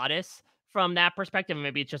be the oddest from that perspective.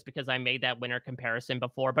 Maybe it's just because I made that winner comparison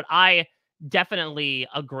before, but I definitely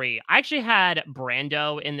agree. I actually had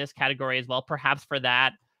Brando in this category as well, perhaps for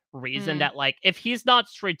that reason mm, that like if he's not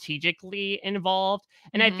strategically involved,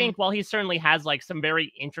 and I mhm. think while he certainly has like some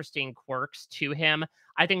very interesting quirks to him,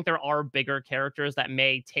 I think there are bigger characters that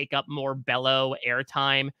may take up more bellow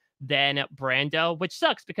airtime than Brando, which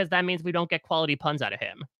sucks because that means we don't get quality puns out of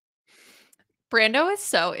him. Brando is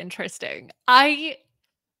so interesting. We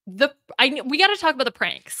gotta talk about the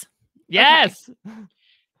pranks. Okay. Yes,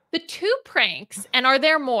 The 2 pranks, and are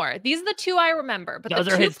there more? These are the 2 I remember, but the those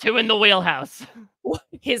are 2 his two in the wheelhouse.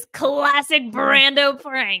 his classic Brando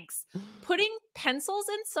pranks. Putting pencils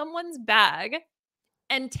in someone's bag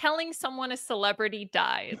and telling someone a celebrity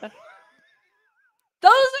died.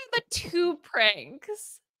 Those are the 2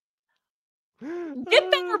 pranks. Get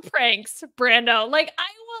better pranks, Brando. Like, I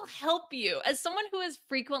will help you. As someone who is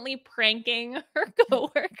frequently pranking her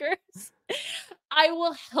coworkers, I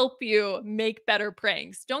will help you make better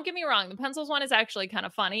pranks. Don't get me wrong, the pencils one is actually kind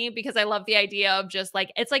of funny because I love the idea of just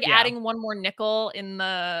like it's like Yeah, adding one more nickel in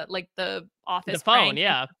the the office phone. prank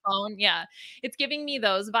into Yeah, the phone. Yeah. It's giving me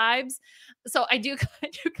those vibes. So I do I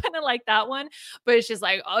do kind of like that one, but it's just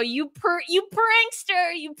like, "Oh, you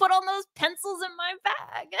prankster, you put all those pencils in my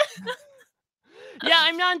bag." yeah.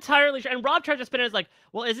 I'm not entirely sure. And Rob tried to spin it as like,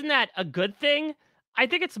 well, isn't that a good thing? I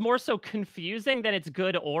think it's more so confusing than it's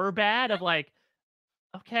good or bad. Of like,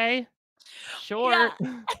 okay, sure.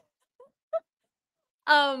 Yeah.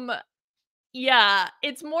 Um Yeah,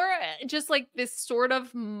 it's more just like this sort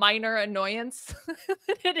of minor annoyance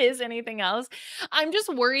than it is anything else. I'm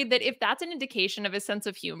just worried that if that's an indication of his sense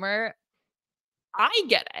of humor, I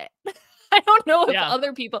get it. I don't know if Yeah.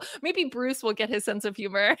 other people, maybe Bruce will get his sense of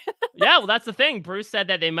humor. Yeah, well, that's the thing. Bruce said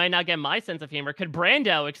that they might not get my sense of humor. Could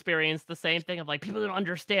Brando experience the same thing of like people don't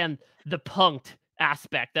understand the punked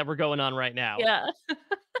aspect that we're going on right now? Yeah.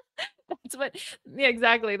 That's what yeah,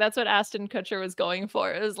 exactly. That's what Aston Kutcher was going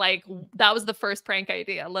for. It was like that was the first prank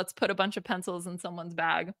idea. Let's put a bunch of pencils in someone's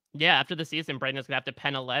bag. Yeah, after the season, Brando's gonna have to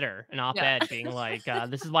pen a letter, an Yeah. op-ed, being like,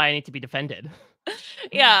 "This is why I need to be defended."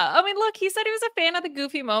 Yeah, I mean, look, he said he was a fan of the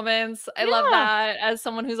goofy moments. I love Yeah, that as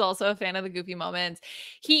someone who's also a fan of the goofy moments.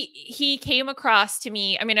 He came across to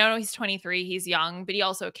me, I mean, I know he's 23, he's young, but he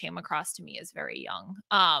also came across to me as very young.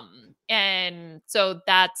 And so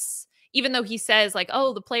that's even though he says like,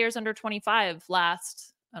 "Oh, the players under 25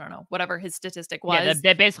 last, I don't know, whatever his statistic yeah. was."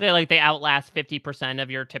 They basically like they outlast 50% of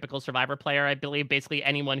your typical Survivor player, I believe. Basically,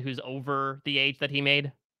 anyone who's over the age that he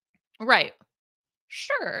made. Right.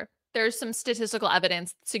 Sure. There's some statistical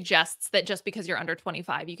evidence that suggests that just because you're under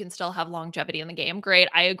 25, you can still have longevity in the game. Great.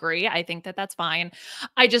 I agree. I think that that's fine.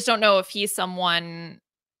 I just don't know if he's someone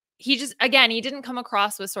he just again, he didn't come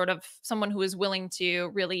across with sort of someone who is willing to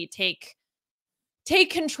really take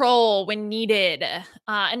control when needed.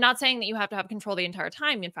 And not saying that you have to have control the entire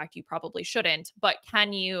time. In fact, you probably shouldn't, but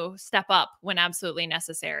can you step up when absolutely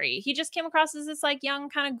necessary? He just came across as this like young,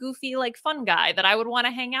 kind of goofy, like fun guy that I would want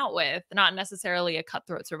to hang out with, not necessarily a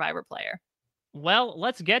cutthroat survivor player. Well,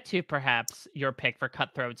 let's get to perhaps your pick for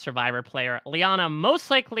cutthroat Survivor player, Liana, most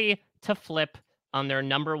likely to flip on their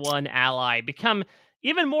number one ally, become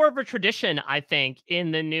even more of a tradition, I think,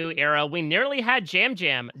 in the new era. We nearly had Jam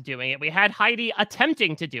Jam doing it. We had Heidi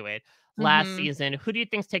attempting to do it last Hmm. season. Who do you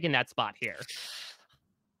think's taking that spot here?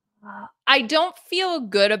 I don't feel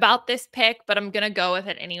good about this pick, but I'm going to go with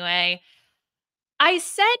it anyway. I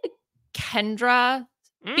said Kendra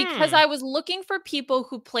because Mm, I was looking for people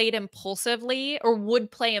who played impulsively or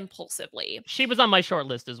would play impulsively. she was on my short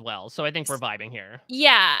list as well, so I think we're vibing here.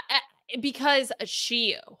 Yeah, because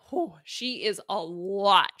she is a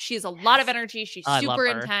lot. She has a lot of Yes, energy. She's I love super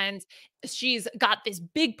her. intense. She's got this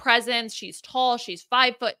big presence. She's tall. She's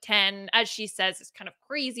 5'10". As she says, this kind of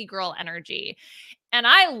crazy girl energy. And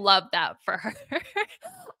I love that for her.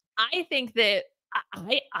 I think that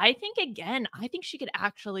I think again, I think she could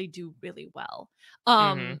actually do really well.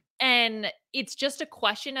 Hmm. And it's just a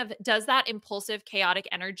question of does that impulsive chaotic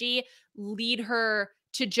energy lead her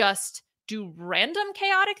to just do random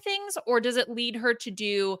chaotic things or does it lead her to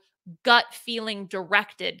do gut feeling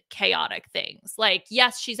directed chaotic things? Like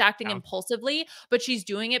yes, she's acting Yeah. impulsively, but she's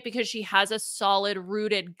doing it because she has a solid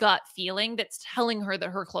rooted gut feeling that's telling her that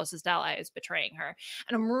her closest ally is betraying her.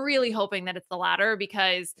 And I'm really hoping that it's the latter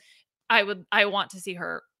because I want to see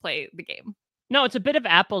her play the game. No, it's a bit of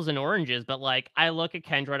apples and oranges, but, like, I look at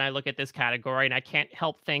Kendra and I look at this category, and I can't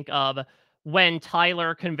help think of when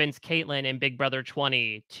Tyler convinced Caitlyn in Big Brother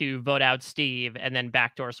 20 to vote out Steve and then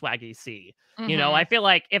backdoor Swaggy C. You know, I Mhm. feel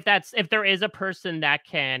like if there is a person that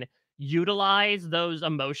can utilize those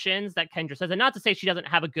emotions that Kendra says, and not to say she doesn't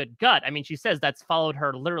have a good gut. I mean, she says that's followed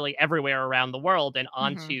her literally everywhere around the world and Mhm.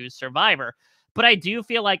 onto Survivor. But I do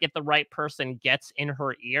feel like if the right person gets in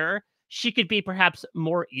her ear, she could be perhaps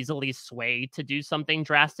more easily swayed to do something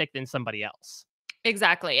drastic than somebody else.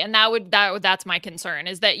 Exactly, and that's my concern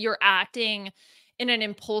is that you're acting in an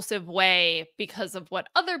impulsive way because of what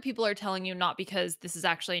other people are telling you, not because this is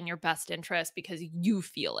actually in your best interest because you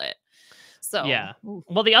feel it. So, Yeah. oof,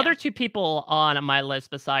 Well, the yeah. other two people on my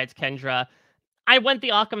list besides Kendra, I went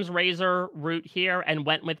the Occam's razor route here and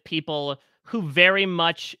went with people who very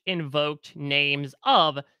much invoked names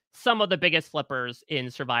of some of the biggest flippers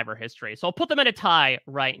in Survivor history. So I'll put them in a tie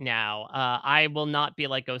right now. I will not be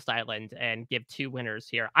like Ghost Island and give two winners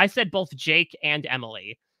here. I said both Jake and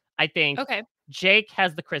Emily. I think Okay. Jake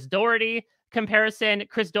has the Chris Doherty comparison.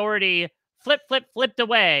 Chris Doherty flipped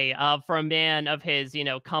away for a man of his,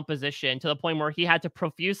 composition to the point where he had to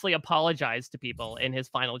profusely apologize to people in his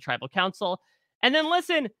final tribal council. And then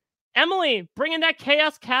listen, Emily bringing that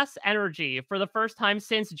chaos cast energy for the first time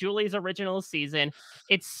since Julie's original season.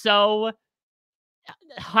 It's so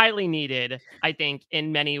highly needed, I think,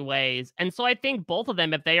 in many ways. And so I think both of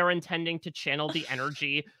them, if they are intending to channel the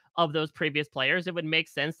energy of those previous players, it would make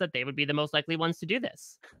sense that they would be the most likely ones to do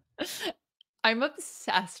this. I'm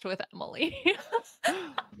obsessed with Emily.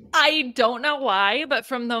 I don't know why, but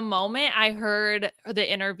from the moment I heard the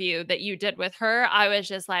interview that you did with her, I was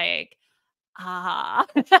just like, ah,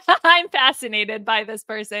 I'm fascinated by this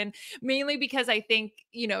person, mainly because I think,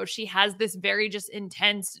 she has this very just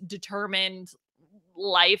intense, determined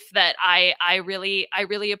life that I really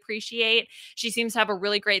appreciate. She seems to have a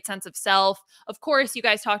really great sense of self. Of course, you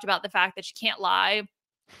guys talked about the fact that she can't lie,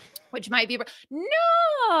 which might be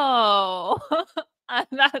no.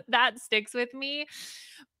 That sticks with me.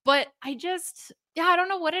 But yeah, I don't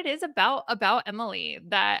know what it is about Emily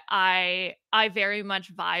that I very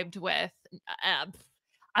much vibed with. Uh,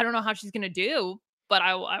 I don't know how she's gonna do, but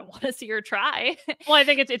I want to see her try. Well, I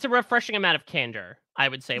think it's a refreshing amount of candor, I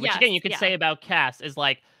would say, which Yes, again you could yeah. say about Cass is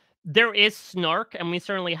like there is snark, and we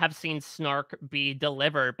certainly have seen snark be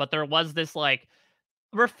delivered, but there was this like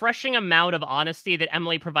refreshing amount of honesty that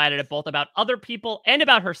Emily provided both about other people and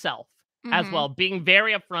about herself as Hmm. well, being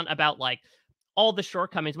very upfront about like all the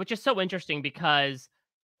shortcomings, which is so interesting because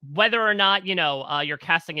whether or not you're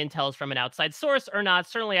casting intels from an outside source or not,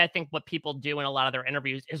 certainly I think what people do in a lot of their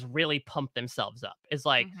interviews is really pump themselves up. Is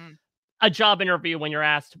like Hmm. a job interview when you're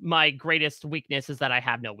asked, my greatest weakness is that I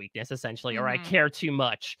have no weakness, essentially, or I Hmm. care too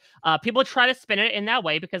much. People try to spin it in that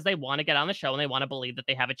way because they want to get on the show and they want to believe that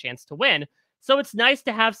they have a chance to win. So it's nice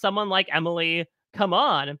to have someone like Emily come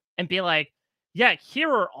on and be like, yeah, here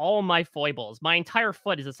are all my foibles. My entire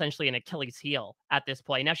foot is essentially an Achilles heel at this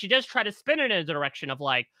point. Now, she does try to spin it in a direction of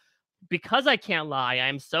like, because I can't lie, I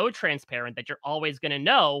am so transparent that you're always going to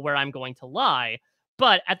know where I'm going to lie.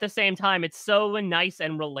 But at the same time, it's so nice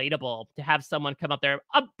and relatable to have someone come up there.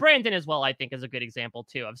 Brandon as well, I think, is a good example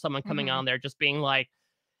too of someone coming Hmm. on there just being like,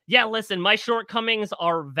 yeah, listen, my shortcomings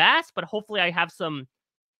are vast, but hopefully I have some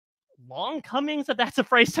long comings, if that's a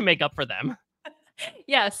phrase, to make up for them.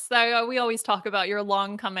 Yes, we always talk about your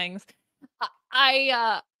long comings.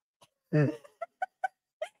 I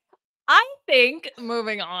I think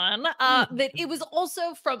moving on, that it was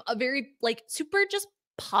also from a very like super just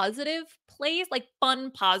positive place, like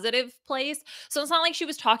fun, positive place. So it's not like she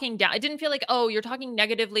was talking down. It didn't feel like, oh, you're talking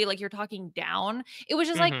negatively, like you're talking down. It was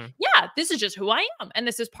just like, Hmm. yeah, this is just who I am, and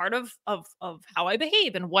this is part of how I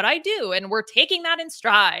behave and what I do, and we're taking that in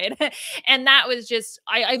stride. And that was just,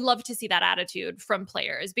 I love to see that attitude from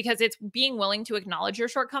players because it's being willing to acknowledge your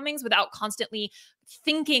shortcomings without constantly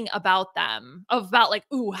thinking about them, about like,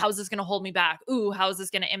 ooh, how's this going to hold me back? Ooh, how's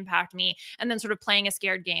this going to impact me? And then sort of playing a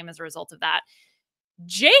scared game as a result of that.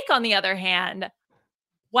 Jake, on the other hand,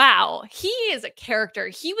 wow, he is a character.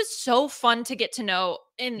 He was so fun to get to know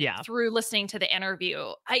in Yeah. through listening to the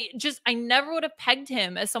interview. I never would have pegged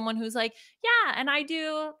him as someone who's like, yeah, and I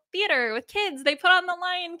do theater with kids. They put on The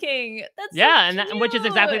Lion King. That's so Yeah, and which is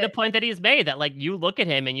exactly the cute. point that he's made, that, like, you look at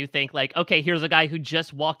him and you think, like, "Okay, here's a guy who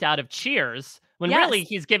just walked out of Cheers," when really Yes.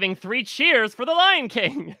 he's giving 3 cheers for The Lion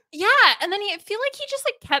King. Yeah, and then I feel like he just,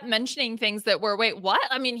 like, kept mentioning things that were, "Wait, what?"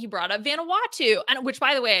 I mean, he brought up Vanuatu, and which,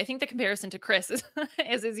 by the way, I think the comparison to Chris is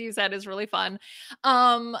as you said, is really fun.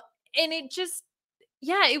 Um, and it just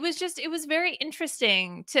Yeah, it was very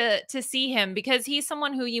interesting to see him because he's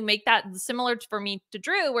someone who you make that similar for me to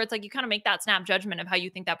Drew, where it's like you kind of make that snap judgment of how you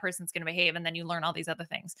think that person's going to behave, and then you learn all these other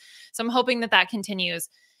things. So I'm hoping that that continues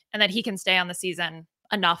and that he can stay on the season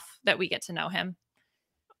enough that we get to know him.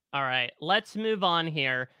 All right, let's move on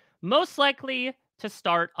here. Most likely to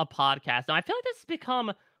start a podcast. Now, I feel like this has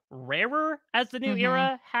become rarer as the new Hmm.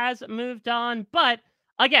 era has moved on. But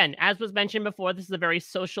again, as was mentioned before, this is a very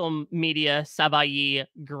social media savvy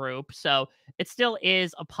group. So it still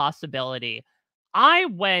is a possibility. I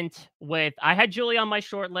had Julie on my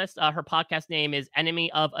short list. Her podcast name is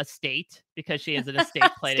Enemy of a State because she is an estate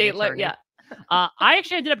planning State lit, attorney. yeah. I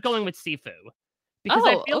actually ended up going with Sifu because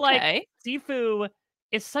I Oh, feel like okay. Sifu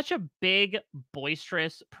is such a big,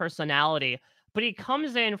 boisterous personality, but he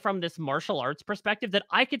comes in from this martial arts perspective that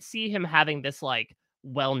I could see him having this like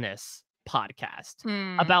wellness podcast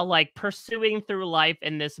Hmm. about like pursuing through life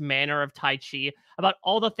in this manner of Tai Chi, about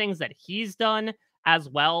all the things that he's done as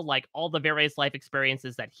well, like all the various life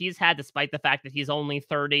experiences that he's had, despite the fact that he's only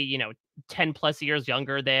 30, 10 plus years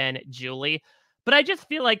younger than Julie. But I just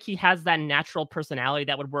feel like he has that natural personality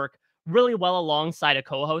that would work really well alongside a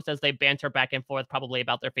co-host as they banter back and forth probably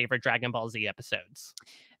about their favorite Dragon Ball Z episodes.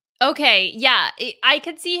 Okay, yeah, I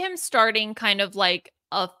could see him starting kind of like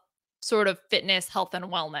a sort of fitness, health, and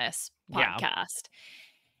wellness Yeah. podcast.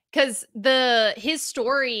 Because his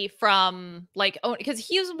story from like, oh, because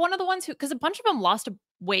he was one of the ones who, because a bunch of them lost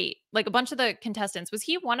weight, like a bunch of the contestants. Was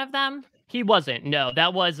he one of them? He wasn't. No,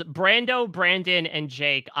 that was Brando, Brandon, and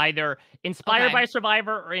Jake, either inspired Okay. by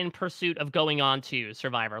Survivor or in pursuit of going on to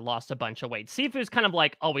Survivor, lost a bunch of weight. Sifu's kind of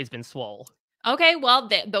like always been swole. Okay, well,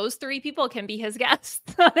 those three people can be his guests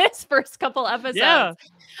on his first couple Yeah.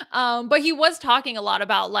 episodes. But he was talking a lot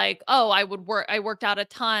about like, oh, I worked out a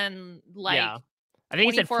ton, like Yeah. I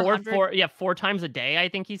think he said 2,400. four times a day, I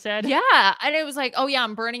think he said. Yeah, and it was like, "Oh, yeah,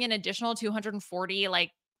 I'm burning an additional 240,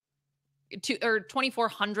 like,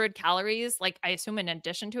 2,400 calories," like, I assume in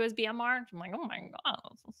addition to his BMR. I'm like, "Oh my god,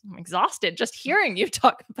 I'm exhausted just hearing you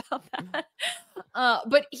talk about that."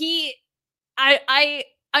 But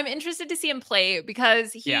I'm interested to see him play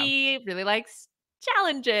because Yeah. he really likes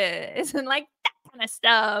challenges and, like, that kinda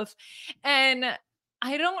stuff, and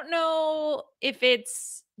I don't know if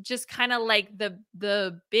it's just kinda like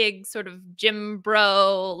the big sort of gym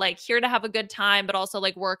bro, like, here to have a good time, but also,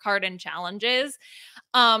 like, work hard in challenges.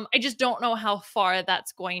 I just don't know how far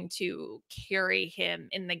that's going to carry him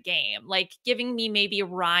in the game, like, giving me maybe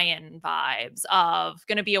Ryan vibes of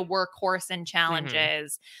gonna be a workhorse in Mhm.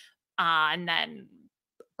 challenges, and then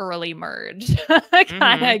early merge, kinda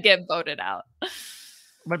Mhm. get voted out.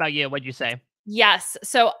 What about you? What'd you say? Yes,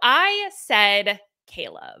 so I said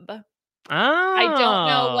Caleb. I don't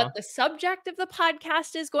know what Oh. the subject of the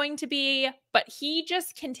podcast is going to be, but he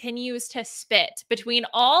just continues to spit between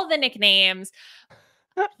all the nicknames,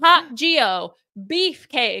 Hot Geo,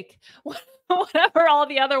 Beefcake, whatever all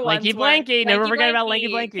the other Lanky ones were. Blanky. Never Lanky forget about Lanky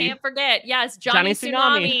Blanky, Blanky. can't forget. Yes, Johnny Johnny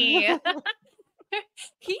Tsunami. Tsunami.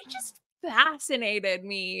 He just fascinated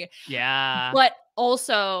me, Yeah. but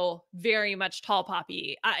also very much tall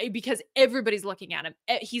poppy, because everybody's looking at him.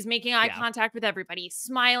 He's making eye Yeah. contact with everybody,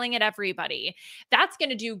 smiling at everybody. That's going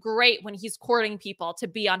to do great when he's courting people to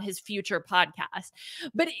be on his future podcast.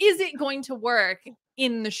 But is it going to work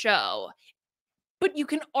in the show? But you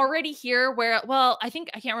can already hear where, well, I think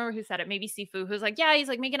I can't remember who said it, maybe Sifu, who's like, yeah, he's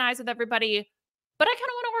like making eyes with everybody, but I kind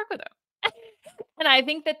of want to work with him. And I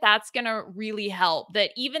think that that's going to really help,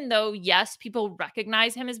 that even though, yes, people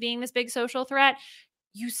recognize him as being this big social threat,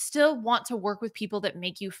 you still want to work with people that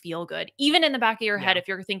make you feel good. Even in the back of your head, Yeah. if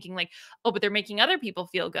you're thinking like, oh, but they're making other people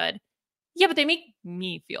feel good. Yeah, but they make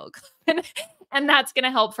me feel good. And that's going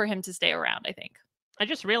to help for him to stay around, I think. I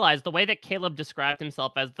just realized the way that Caleb described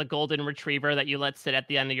himself as the golden retriever that you let sit at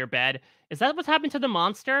the end of your bed, is that what's happened to the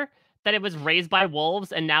monster? That it was raised by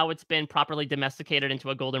wolves and now it's been properly domesticated into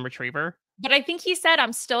a golden retriever? But I think he said,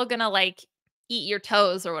 I'm still gonna, like, eat your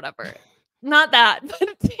toes or whatever. Not that, but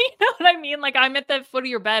you know what I mean? Like, I'm at the foot of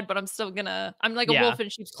your bed, but I'm like a Yeah. wolf in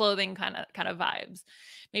sheep's clothing kinda vibes.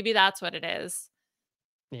 Maybe that's what it is.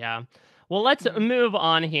 Yeah. Well, let's Mm. move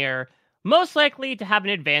on here. Most likely to have an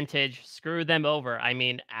advantage, screw them over. I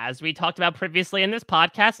mean, as we talked about previously in this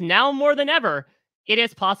podcast, now more than ever, it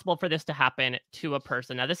is possible for this to happen to a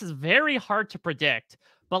person. Now, this is very hard to predict,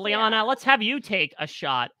 but Yeah. Liana, let's have you take a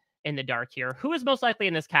shot in the dark here. Who is most likely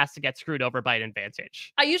in this cast to get screwed over by an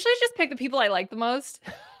advantage? I usually just pick the people I like the most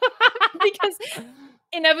because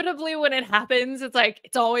inevitably when it happens, it's like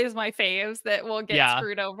it's always my faves that will get Yeah.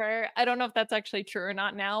 screwed over. I don't know if that's actually true or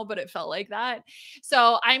not now, but it felt like that.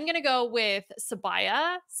 So I'm gonna go with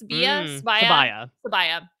Sabaya, Sabia, Sabaya, Sabaya.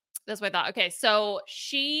 Sabaya. That's what I thought. Okay, so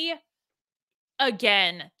she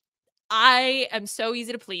again, I am so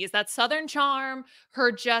easy to please. That Southern charm,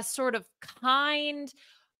 her just sort of kind,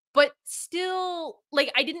 but still,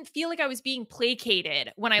 like, I didn't feel like I was being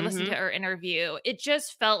placated when I listened to Mhm. her interview. It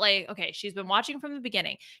just felt like, okay, she's been watching from the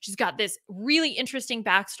beginning. She's got this really interesting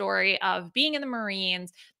backstory of being in the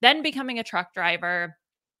Marines, then becoming a truck driver.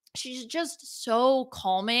 She's just so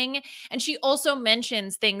calming. And she also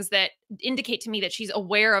mentions things that indicate to me that she's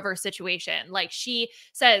aware of her situation. Like she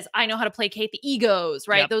says, I know how to placate the egos,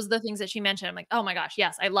 right? Yep. Those are the things that she mentioned. I'm like, oh my gosh,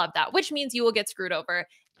 yes, I love that, which means you will get screwed over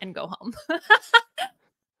and go home.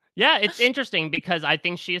 Yeah, it's interesting because I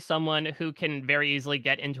think she is someone who can very easily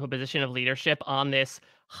get into a position of leadership on this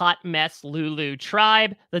hot mess Lulu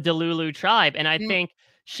tribe, the Delulu tribe. And I Mm, think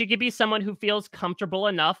she could be someone who feels comfortable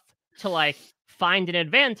enough to like find an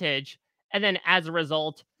advantage. And then as a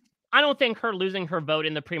result, I don't think her losing her vote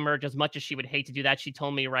in the pre-merge, as much as she would hate to do that, she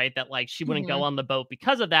told me, right, that like she wouldn't go mhm, on the boat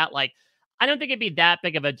because of that. Like, I don't think it'd be that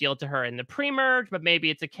big of a deal to her in the pre-merge, but maybe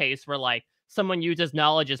it's a case where like someone uses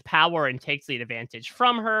knowledge as power and takes the advantage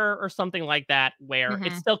from her or something like that, where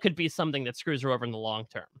it mhm, still could be something that screws her over in the long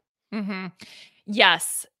term. mhm.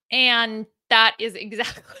 Yes, and that is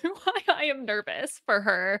exactly why I am nervous for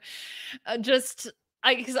her. Just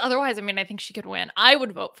I because otherwise, I mean, I think she could win. I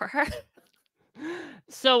would vote for her.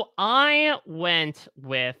 So I went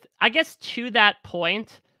with, I guess to that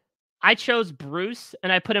point, I chose Bruce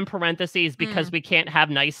and I put in parentheses because Mm. we can't have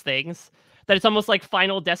nice things. That it's almost like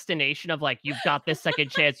Final Destination of like, you've got this second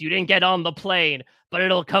chance. You didn't get on the plane, but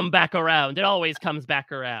it'll come back around. It always comes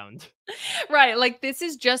back around. Right, like, this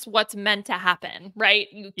is just what's meant to happen, right?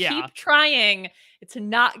 You Yeah. keep trying, it's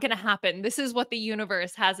not gonna happen. This is what the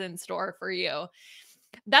universe has in store for you.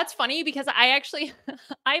 That's funny because I actually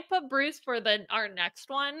I put Bruce for the our next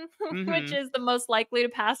one, which Hmm. is the most likely to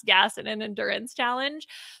pass gas in an endurance challenge,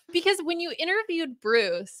 because when you interviewed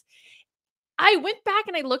Bruce, I went back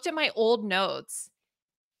and I looked at my old notes,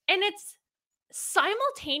 and it's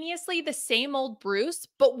simultaneously the same old Bruce,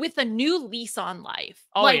 but with a new lease on life.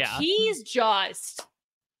 Oh, Like, yeah. he's just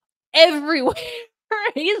everywhere.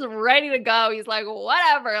 He's ready to go. He's like,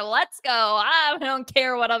 whatever, let's go. I don't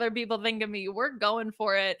care what other people think of me. We're going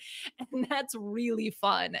for it. And that's really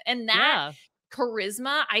fun. And that Yeah.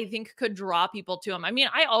 charisma, I think, could draw people to him. I mean,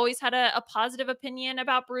 I always had a positive opinion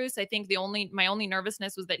about Bruce. I think my only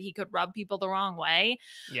nervousness was that he could rub people the wrong way.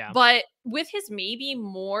 Yeah. But with his maybe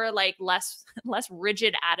more like less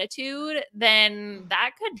rigid attitude, then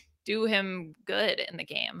that could do him good in the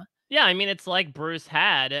game. Yeah, I mean, it's like Bruce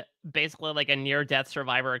had basically like a near death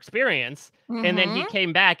survivor experience, and then he Mhm.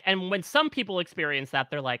 came back. And when some people experience that,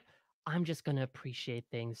 they're like, I'm just going to appreciate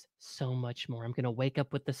things so much more. I'm going to wake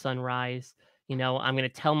up with the sunrise. I'm going to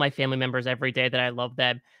tell my family members every day that I love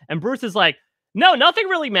them. And Bruce is like, no, nothing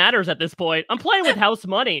really matters at this point. I'm playing with house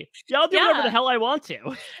money. Yeah, I'll do whatever the Yeah. hell I want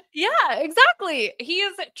to. Yeah, exactly. He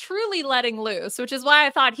is truly letting loose, which is why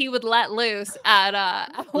I thought he would let loose at at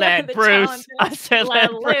one of Let the Bruce. challenges. I said,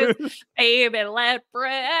 Let let loose, Bruce. baby, let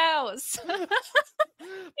Bruce.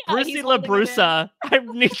 Yeah, Brucey he's holding it in. LaBrusa. I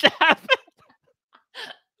need to have it.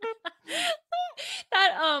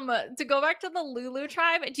 That to go back to the Lulu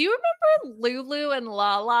tribe, do you remember Lulu and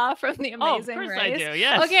Lala from The Oh, of Amazing course I Race? do.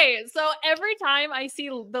 Yes. Okay, so every time I see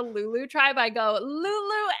the Lulu tribe, I go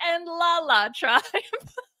Lulu and Lala tribe.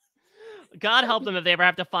 God help them if they ever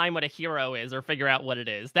have to find what a hero is or figure out what it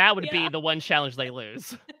is. That would be Yeah, the one challenge they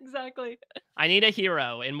lose. exactly. I need a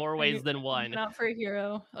hero in more I ways knew than one. not for a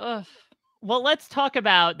hero. Ugh. Well, let's talk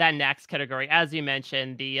about that next category. As you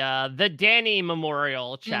mentioned, the Danny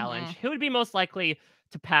Memorial Mhm. Challenge. Who would be most likely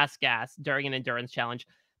to pass gas during an endurance challenge?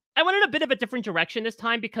 I went in a bit of a different direction this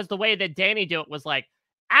time because the way that Danny do it was like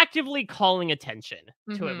actively calling attention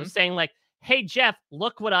to it. Was Mhm. saying like, "Hey Jeff,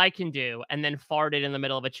 look what I can do," and then farted in the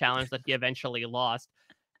middle of a challenge that he eventually lost.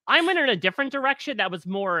 I went in a different direction that was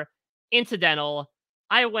more incidental.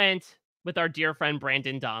 I went with our dear friend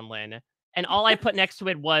Brandon Donlin, and all I put next to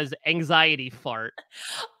it was anxiety fart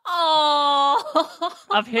Oh.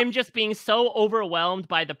 of him just being so overwhelmed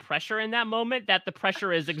by the pressure in that moment that the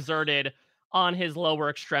pressure is exerted on his lower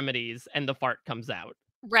extremities and the fart comes out.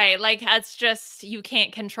 Right, like, that's just you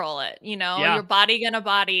can't control it, you know? Yeah. Your body gonna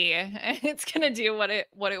body. It's gonna do what it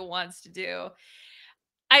wants to do.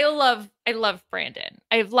 I love Brandon.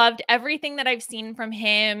 I've loved everything that I've seen from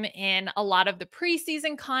him in a lot of the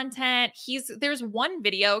preseason content. There's one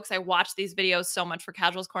video because I watch these videos so much for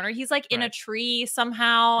Casuals Corner. He's like in a Right. tree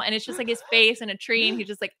somehow, and it's just like his face in a tree, and he's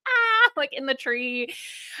just like, like in the tree.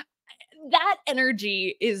 That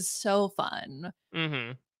energy is so fun.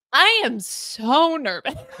 Mhm. I am so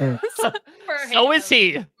nervous for So is him.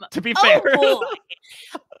 he, to be fair. Oh boy.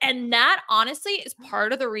 And that honestly is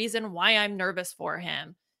part of the reason why I'm nervous for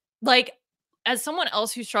him. Like, as someone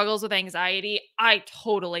else who struggles with anxiety, I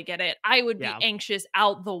totally get it. I would be Yeah. anxious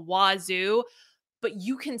out the wazoo, but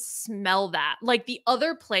you can smell that. Like the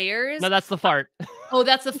other players, No, that's the fart. oh,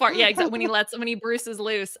 that's the fart. Yeah, exactly. When he bruises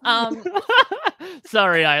loose.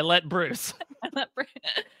 Sorry, I let Bruce.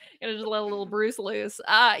 It was just let a little Bruce loose.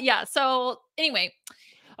 Yeah. So anyway,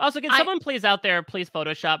 Also, can I someone please out there please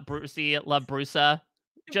Photoshop Brucey Love Brusa?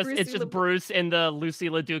 It's Brucey just Bruce in the Lucy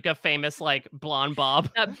LaDuca famous like blonde bob.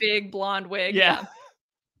 that big blonde wig. Yeah.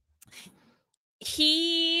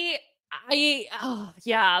 Yeah. Oh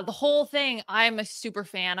yeah, the whole thing. I'm a super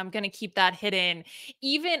fan. I'm gonna keep that hidden.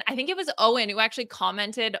 Even I think it was Owen who actually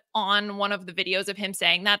commented on one of the videos of him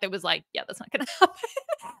saying that. That was like, yeah, that's not gonna happen.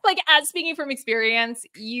 Like, as speaking from experience,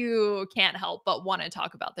 you can't help but want to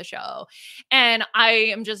talk about the show. And I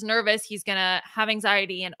am just nervous he's gonna have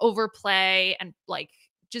anxiety and overplay and like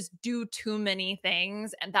just do too many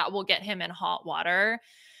things, and that will get him in hot water.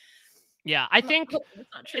 Yeah, I I'm think hoping it's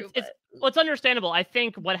not true, it's but well, it's understandable. I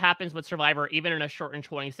think what happens with Survivor, even in a shortened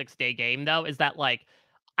 26-day game, though, is that like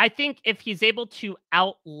I think if he's able to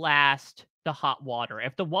outlast the hot water,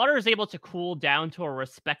 if the water is able to cool down to a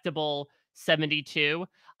respectable 72,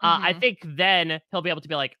 I mhm. think then he'll be able to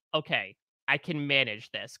be like, okay, I can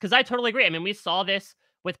manage this. Because I totally agree. I mean, we saw this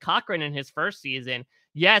with Cochran in his first season.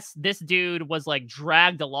 Yes, this dude was like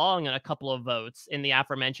dragged along in a couple of votes in the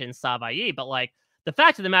aforementioned Savaii, but like the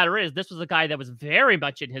fact of the matter is, this was a guy that was very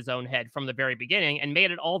much in his own head from the very beginning and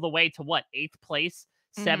made it all the way to what, eighth place,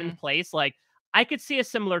 seventh Mhm. place. Like, I could see a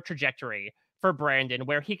similar trajectory for Brandon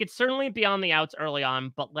where he could certainly be on the outs early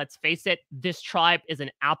on, but let's face it, this tribe is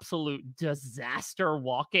an absolute disaster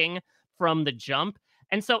walking from the jump.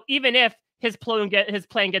 And so, even if his plan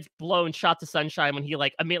gets blown shot to sunshine when he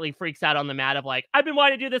like immediately freaks out on the mat of like, I've been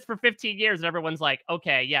wanting to do this for 15 years, and everyone's like,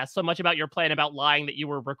 okay, yeah, so much about your plan about lying that you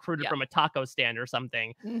were recruited Yeah. from a taco stand or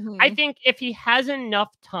something. I Mhm. think if he has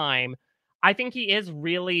enough time, I think he is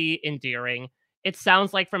really endearing. It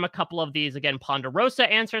sounds like from a couple of these, again,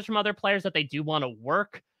 Ponderosa answers from other players that they do want to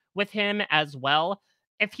work with him as well.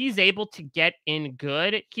 If he's able to get in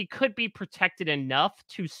good, he could be protected enough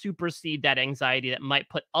to supersede that anxiety that might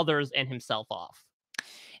put others and himself off.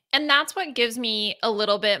 And that's what gives me a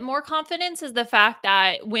little bit more confidence is the fact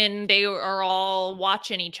that when they are all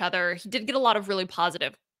watching each other, he did get a lot of really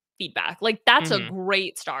positive feedback. Like that's a Mhm.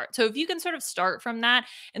 great start. So if you can sort of start from that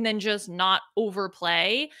and then just not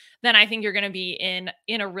overplay, then I think you're going to be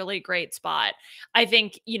in a really great spot. I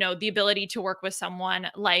think, you know, the ability to work with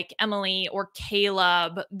someone like Emily or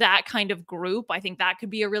Caleb, that kind of group, I think that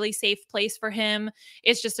could be a really safe place for him.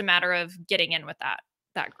 It's just a matter of getting in with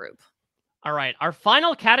that group. All right, our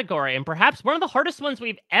final category, and perhaps one of the hardest ones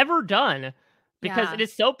we've ever done because it Yeah.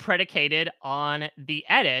 is so predicated on the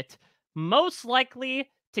edit, most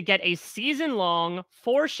likely to get a season long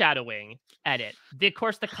foreshadowing edit. Of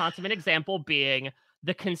course, the consummate example being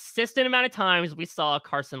the consistent amount of times we saw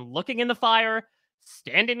Carson looking in the fire,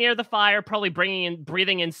 standing near the fire, probably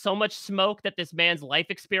breathing in so much smoke that this man's life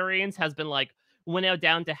experience has been like winnowed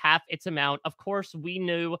down to half its amount. Of course, we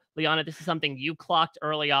knew, Liana, this is something you clocked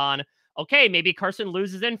early on. Okay, maybe Carson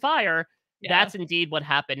loses in fire. Yeah. That's indeed what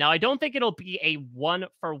happened. Now, I don't think it'll be a one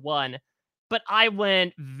for one, but I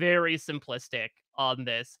went very simplistic on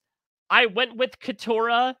this. I went with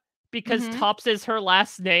Katura because Mhm. Tops is her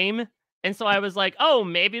last name. And so I was like, oh,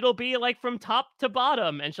 maybe it'll be like from top to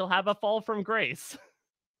bottom and she'll have a fall from grace.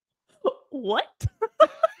 What?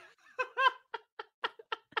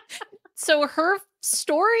 So her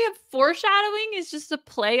story of foreshadowing is just a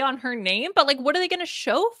play on her name, but like what are they going to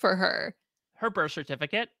show for her? Her birth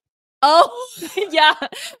certificate. Oh, yeah.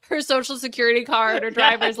 Her social security card, her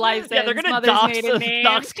Yeah, driver's yeah, they're license, gonna mother's maiden name.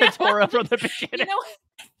 dox Katura from the You beginning. know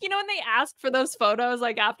you know when they ask for those photos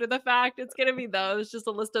like after the fact, it's going to be those, just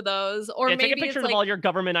a list of those. Or Yeah, take a maybe picture it's of like all your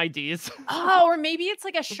government IDs. oh, or maybe it's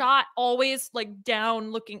like a shot always like down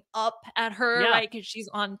looking up at her, Yeah. right? Cuz she's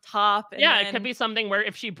on top and Yeah, it could then be something where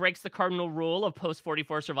if she breaks the cardinal rule of post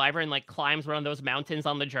 44 survivor and like climbs one of those mountains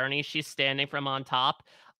on the journey, she's standing from on top.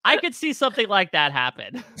 I could see something like that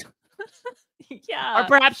happen. Or yeah.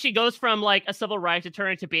 perhaps she goes from like a civil rights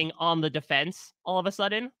attorney to being on the defense all of a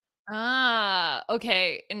sudden. Ah,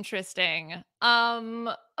 okay, interesting.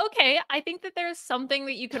 Okay, I think that there's something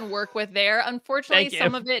that you can work with there. Unfortunately, Thank you.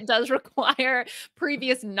 some of it does require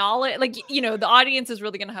previous knowledge. Like, you know, the audience is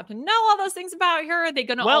really going to have to know all those things about her. Are they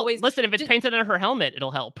going to Well, always listen, if it's just painted on her helmet,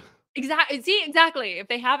 it'll help. exactly see exactly if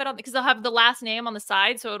they have it on because they'll have the last name on the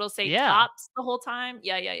side, so it'll say Yeah. tops the whole time.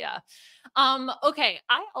 Yeah, yeah, yeah. Okay,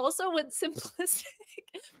 I also went simplistic.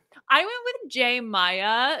 I went with J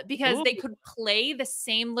Maya because Ooh, they could play the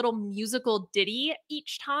same little musical ditty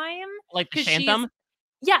each time like the because she's Shantham?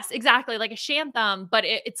 yes, exactly, like a shantum, but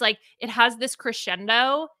it's like it has this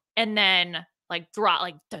crescendo and then like drop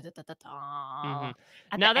like da da da da da Mhm.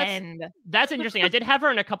 at Now the end. that's interesting. I did have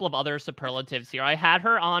her in a couple of other superlatives here. I had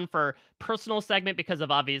her on for personal segment because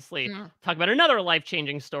of obviously Mm, talk about another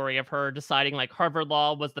life-changing story of her deciding like Harvard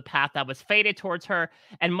Law was the path that was fated towards her,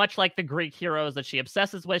 and much like the Greek heroes that she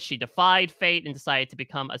obsesses with, she defied fate and decided to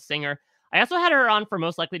become a singer. I also had her on for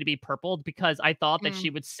most likely to be purpled because I thought that she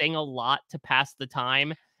mm, would sing a lot to pass the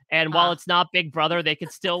time. And while ah. it's not Big Brother, they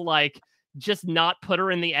could still like just not put her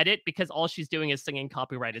in the edit because all she's doing is singing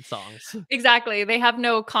copyrighted songs. Exactly. They have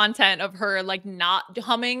no content of her like not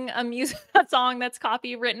humming a music a song that's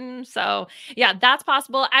copywritten. So yeah, that's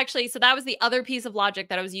possible. Actually, so that was the other piece of logic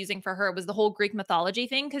that I was using for her was the whole Greek mythology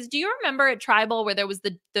thing. Cause do you remember at Tribal where there was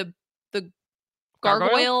the Gargoyle?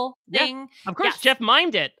 gargoyle Yeah, thing? of course, Yes. Jeff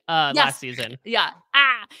mined it, last Yes. season. Yeah.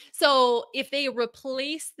 Ah. So if they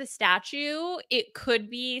replace the statue, it could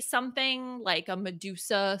be something like a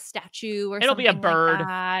Medusa statue or It'll be a something like bird.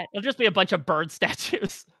 that. It'll just be a bunch of bird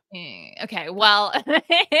statues. Okay, well,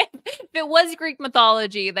 if it was Greek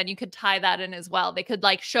mythology, then you could tie that in as well. They could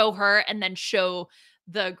like show her and then show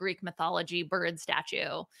the Greek mythology bird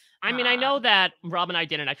statue. I mean, I Uh, know that Rob and I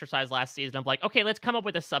did an exercise last season of like, okay, let's come up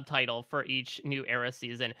with a subtitle for each new era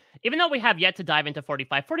season. Even though we have yet to dive into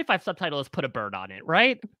 45, 45 subtitle is put a bird on it,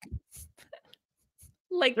 right?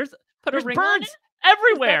 like There's put a there's ring on it? birds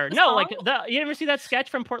Is that everywhere. the No, song? like the you ever see that sketch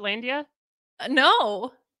from Portlandia?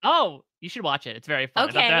 No. Oh, you should watch it. It's very fun.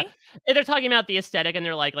 About the Okay. they're talking about the aesthetic and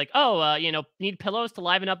they're like, "Oh, need pillows to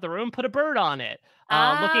liven up the room? Put a bird on it.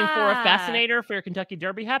 Looking for a Ah, fascinator for your Kentucky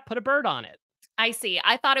Derby hat? Put a bird on it." I see.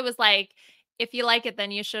 I thought it was like if you like it,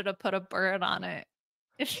 then you should have put a bird on it.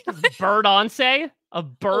 If you Bird on say? A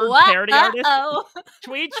bird what? parody artist? Uh-oh.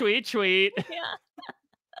 Tweet, tweet, tweet. Yeah.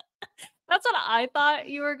 That's what I thought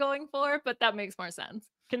you were going for, but that makes more sense.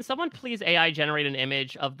 Can someone please AI generate an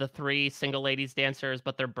image of the 3 single ladies dancers,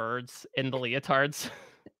 but they're birds in the leotards?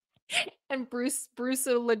 And Bruce And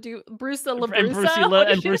LaBrusa? What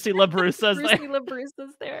is your Brucey LaBrusa's there Brucey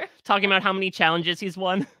LaBrusa's there. talking about how many challenges he's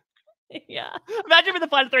won. Yeah, Imagine for the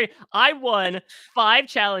final 3. I won 5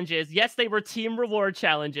 challenges. Yes, they were team reward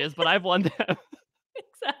challenges, but I've won them.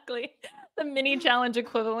 exactly. The mini challenge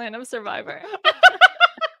equivalent of Survivor.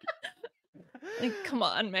 Like, come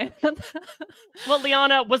on, man. Well,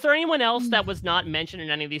 Liana, was there anyone else Mm. that was not mentioned in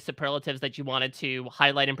any of these superlatives that you wanted to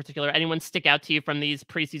highlight in particular? Anyone stick out to you from these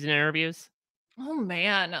preseason interviews? Oh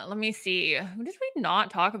man, let me see. Who did we not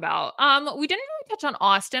talk about? We didn't really touch on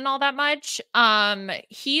Austin all that much.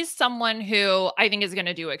 He's someone who I think is going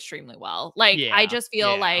to do extremely well. Like I Yeah, just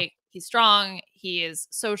feel yeah. like he's strong, he is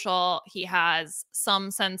social, he has some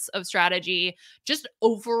sense of strategy, just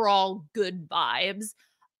overall good vibes.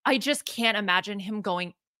 I just can't imagine him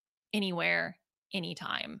going anywhere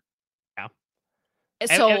anytime. Yeah. It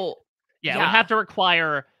So, yeah, it would yeah. have to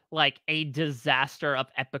require, like, a disaster of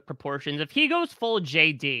epic proportions. If he goes full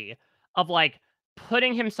JD of, like,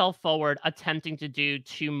 putting himself forward, attempting to do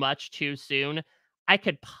too much too soon, I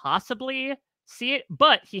could possibly see it,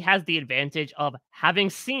 but he has the advantage of having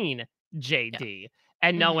seen Yeah. JD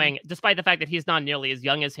and Mhm. knowing, despite the fact that he's not nearly as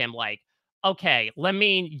young as him, like, "Okay, let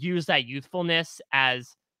me use that youthfulness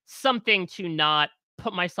as something to not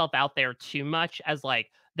put myself out there too much as,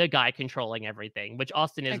 like, the guy controlling everything," which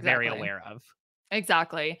Austin is very Exactly. aware of.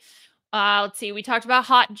 Exactly. Let's see. We talked about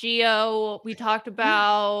Hot Geo. We talked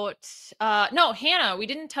about no, Hannah. We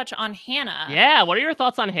didn't touch on Hannah. Yeah, what are your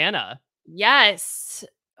thoughts on Hannah? Yes.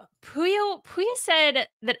 Puyo said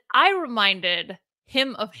that I reminded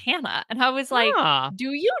him of Hannah. And I was like, Ah.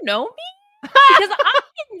 do you know me? Because I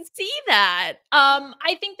didn't see that.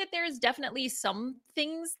 I think that there's definitely some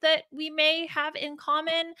things that we may have in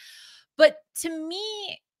common, but to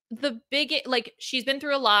me, the big like she's been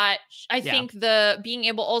through a lot. I Yeah, think the being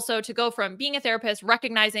able also to go from being a therapist,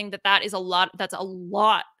 recognizing that that is a lot, that's a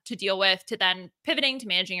lot to deal with, to then pivoting to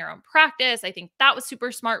managing your own practice. I think that was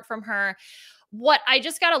super smart from her. What I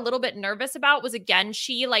just got a little bit nervous about was again,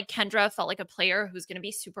 she like Kendra felt like a player who's going to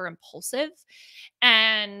be super impulsive.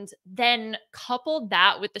 And then coupled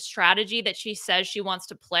that with the strategy that she says she wants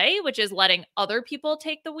to play, which is letting other people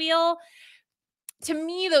take the wheel. To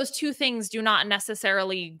me, those two things do not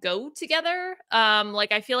necessarily go together.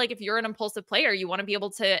 Like I feel like if you're an impulsive player, you want to be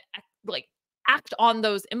able to like act on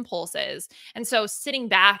those impulses. And so sitting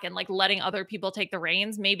back and like letting other people take the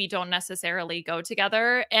reins maybe don't necessarily go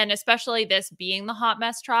together. And especially this being the hot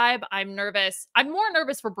mess tribe, I'm nervous. I'm more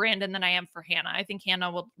nervous for Brandon than I am for Hannah. I think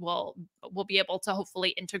Hannah will be able to hopefully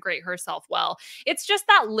integrate herself well. It's just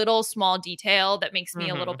that little small detail that makes me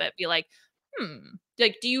a little Mhm. bit be like,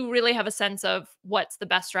 like, do you really have a sense of what's the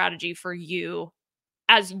best strategy for you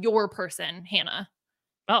as your person, Hannah?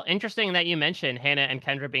 Well, interesting that you mentioned Hannah and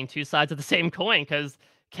Kendra being two sides of the same coin, because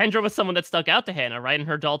Kendra was someone that stuck out to Hannah, right? In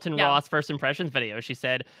her Dalton Yeah. Ross first impressions video, she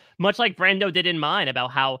said, much like Brando did in mine,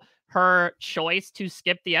 about how her choice to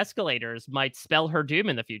skip the escalators might spell her doom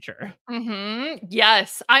in the future.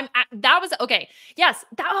 Yes. That was okay. Yes.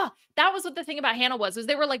 That was what the thing about Hannah was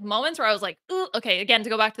there were like moments where I was like, ooh, okay, again, to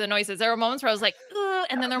go back to the noises, there were moments where I was like, ooh,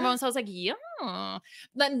 and then there were moments I was like, yeah.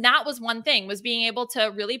 Then that was one thing, was being able to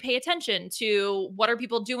really pay attention to what are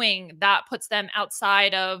people doing that puts them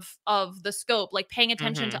outside of the scope, like paying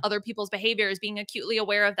attention to Mhm. other people's behaviors, being acutely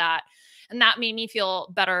aware of that. And that made me feel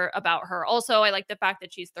better about her. Also, I like the fact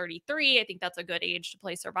that she's 33. I think that's a good age to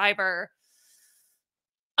play Survivor.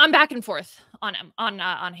 I'm back and forth on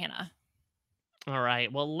Hannah. All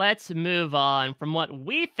right. Well, let's move on from what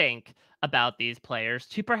we think about these players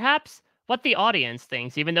to perhaps what the audience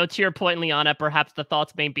thinks, even though, to your point, Liana, perhaps the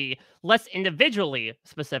thoughts may be less individually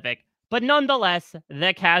specific, but nonetheless,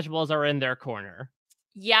 the casuals are in their corner.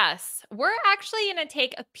 Yes, we're actually going to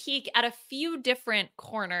take a peek at a few different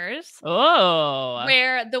corners Oh.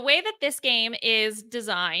 where the way that this game is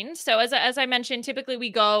designed. So as I mentioned, typically we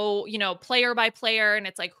go, player by player, and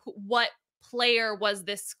it's like what player was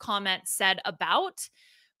this comment said about?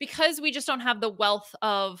 Because we just don't have the wealth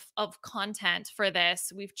of content for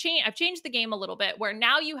this. I've changed the game a little bit where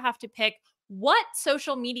now you have to pick what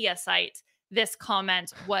social media site this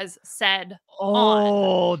comment was said on.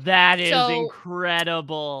 Oh, that is So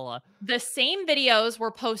incredible. the same videos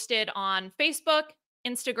were posted on Facebook,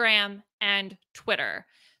 Instagram, and Twitter.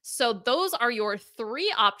 So those are your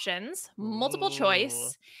three options, multiple Ooh.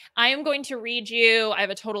 choice. I am going to read you. I have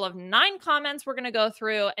a total of 9 comments we're going to go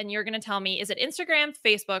through, and you're going to tell me, is it Instagram,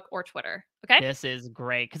 Facebook, or Twitter? Okay. This is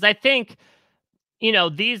great because I think,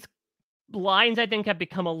 these lines, I think, have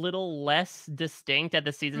become a little less distinct as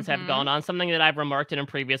the seasons have Mm-hmm. gone on. Something that I've remarked in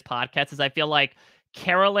previous podcasts is I feel like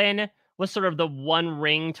Carolyn was sort of the one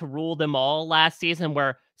ring to rule them all last season,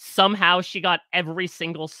 where somehow she got every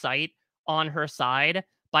single site on her side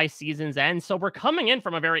by season's end. So we're coming in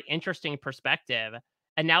from a very interesting perspective.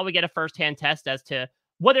 And now we get a firsthand test as to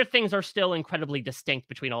whether things are still incredibly distinct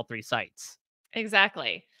between all three sites.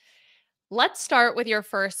 Exactly. Let's start with your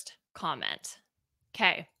first comment.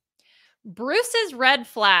 Okay. Bruce's red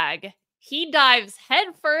flag. He dives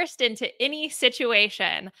headfirst into any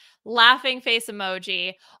situation. Laughing face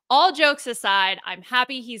emoji. All jokes aside, I'm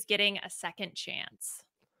happy he's getting a second chance.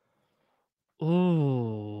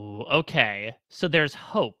 Ooh, okay. So there's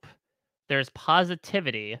hope. There's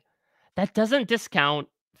positivity. That doesn't discount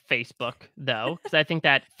Facebook, though, because I think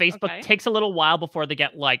that Facebook Okay. takes a little while before they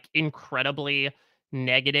get, like, incredibly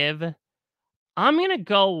negative. I'm gonna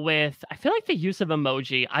go with, I feel like the use of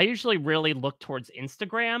emoji, I usually really look towards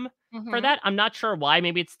Instagram for Hmm. that. I'm not sure why.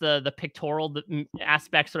 Maybe it's the pictorial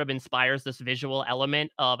aspect sort of inspires this visual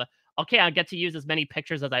element of, okay, I get to use as many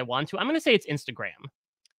pictures as I want to. I'm gonna say it's Instagram.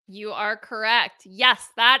 You are correct. Yes,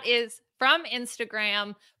 that is from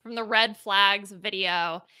Instagram, from the red flags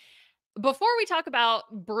video. Before we talk about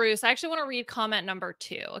Bruce, I actually want to read comment number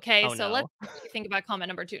 2. Okay. Oh, So let's no. see what you think about comment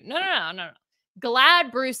number 2. No.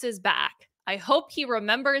 Glad Bruce is back. I hope he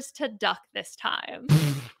remembers to duck this time.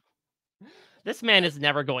 This man is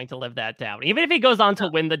never going to live that down. Even if he goes on to No,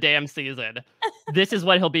 win the damn season, this is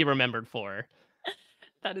what he'll be remembered for.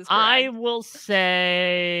 that is I correct. will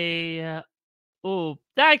say, ooh,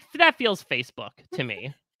 that feels Facebook to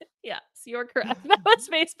me. Yes, you're correct. That was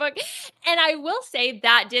Facebook. And I will say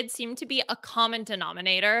that did seem to be a common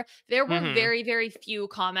denominator. There were Mhm. very, very few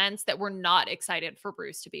comments that were not excited for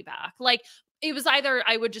Bruce to be back. Like, it was either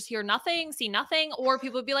I would just hear nothing, see nothing, or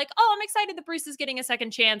people would be like, oh, I'm excited that Bruce is getting a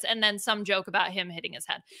second chance. And then some joke about him hitting his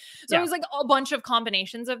head. So it Yeah. was like a bunch of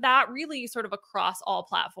combinations of that, really sort of across all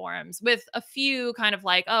platforms, with a few kind of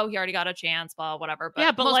like, oh, he already got a chance, blah, whatever. But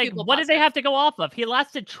Yeah, but, most like, people what did they positive. have to go off of? He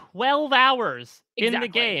lasted 12 hours in the Exactly.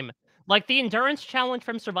 game. Like, the endurance challenge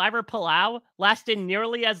from Survivor Palau lasted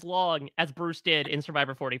nearly as long as Bruce did in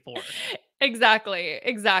Survivor 44.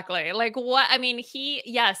 Exactly. Like, what I mean,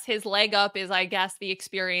 yes, his leg up is, I guess, the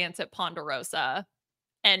experience at Ponderosa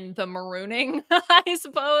and the marooning, I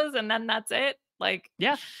suppose, and then that's it. Like,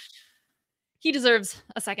 Yeah. he deserves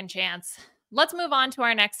a second chance. Let's move on to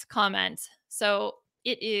our next comment. So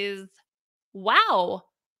it is, wow.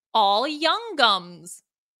 All young gums.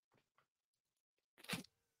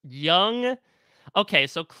 Young. Okay,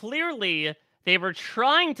 so clearly they were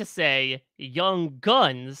trying to say young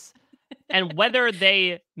guns, and whether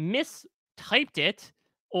they mistyped it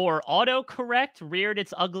or autocorrect reared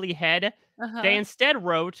its ugly head, they Uh-huh. instead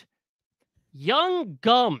wrote young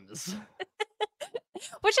gums.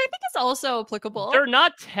 Which I think is also applicable. They're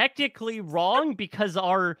not technically wrong because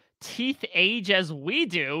our teeth age as we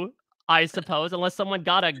do, I suppose, unless someone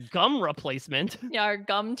got a gum replacement. Yeah, our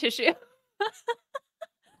gum tissue.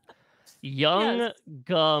 Yes. Young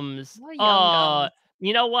gums. Well, young gums.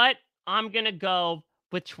 You know what? I'm gonna go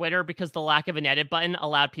with Twitter because the lack of an edit button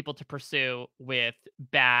allowed people to pursue with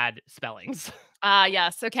bad spellings. Ah,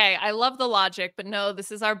 yes. Okay. I love the logic, but no,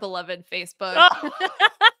 this is our beloved Facebook. Oh,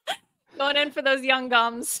 Going in for those young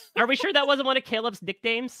gums. are we sure that wasn't one of Caleb's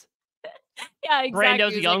nicknames? Yeah, exactly.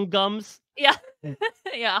 Brando's It was like, Young Gums? yeah.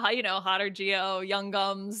 Yeah, Hotter Geo, young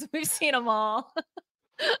gums. We've seen them all.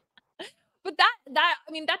 But I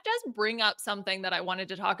mean, that does bring up something that I wanted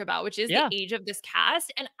to talk about, which is the Yeah. age of this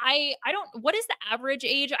cast. And I don't what is the average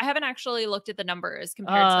age? I haven't actually looked at the numbers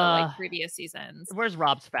compared to like Uh, previous seasons. where's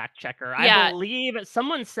Rob's fact checker? I Yeah. believe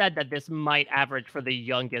someone said that this might average for the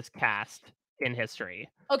youngest cast in history.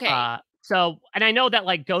 Okay. And I know that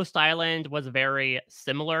like Ghost Island was very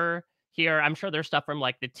similar here. I'm sure there's stuff from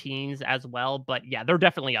like the teens as well, but yeah, they're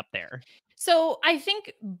definitely up there. So I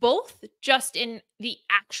think both just in the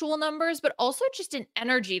actual numbers, but also just in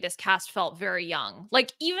energy, this cast felt very young.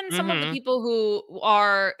 Like even some of the Mhm. people who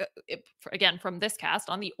are, again, from this cast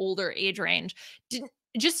on the older age range, didn't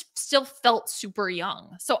just still felt super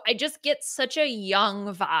young. So I just get such a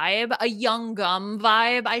young vibe, a young gum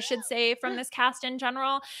vibe, I should say, from this cast in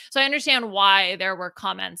general. So I understand why there were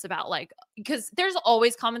comments about like, because there's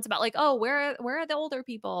always comments about like, oh, where are the older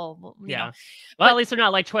people? Well, Yeah. Well, at but least they're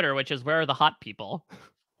not like Twitter, which is where are the hot people?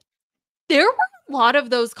 there were a lot of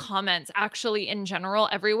those comments actually in general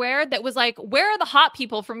everywhere that was like, "Where are the hot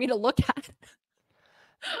people for me to look at?"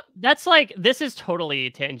 That's like this is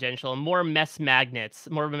totally tangential, more of a mess magnets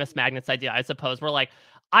idea, I suppose. Where like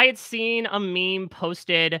I had seen a meme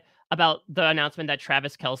posted about the announcement that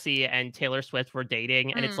Travis Kelsey and Taylor Swift were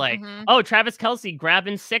dating, and it's like, Mhm. oh, Travis Kelsey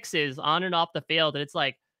grabbing sixes on and off the field, and it's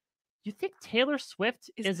like, you think Taylor Swift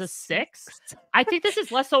Is is a a six? 6? I think this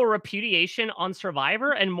is less so a repudiation on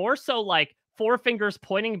Survivor and more so like four fingers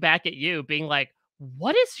pointing back at you, being like,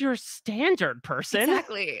 what is your standard, person?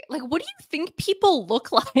 Exactly. Like, what do you think people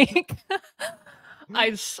look like?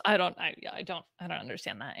 I don't yeah, I don't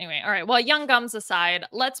understand that. Anyway, all right. Well, young gums aside,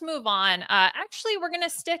 let's move on. Actually, we're gonna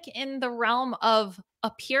stick in the realm of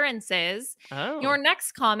appearances. Your Oh.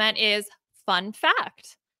 next comment is fun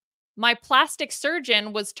fact. My plastic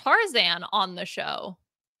surgeon was Tarzan on the show.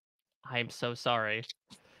 I'm so sorry.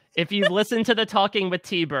 If you've listened to the Talking with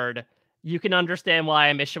T-Bird, you can understand why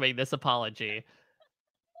I'm issuing this apology.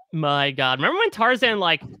 My god. Remember when Tarzan,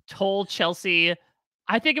 like, told Chelsea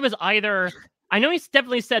I think it was either I know he's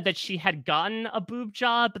definitely said that she had gotten a boob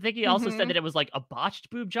job, but I think he also said Mhm. that it was, like, a botched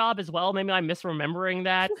boob job as well. Maybe I'm misremembering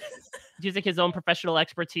that, using his own professional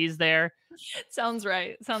expertise there. Sounds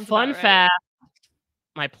right. Sounds about Fun right. fact,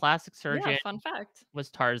 my plastic Yeah, surgeon fun fact. was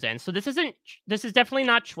Tarzan. So this is definitely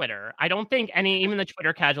not Twitter. I don't think even the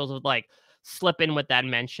Twitter casuals would like slip in with that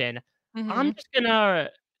mention. I'm Mhm. just gonna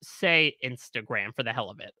say Instagram for the hell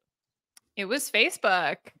of it. It was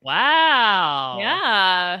Facebook. Wow.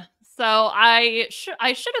 Yeah. So I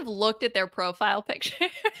should have looked at their profile picture.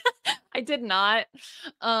 I did not.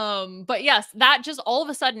 But yes, that just all of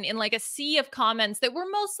a sudden in like a sea of comments that were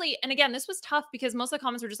mostly, and again, this was tough because most of the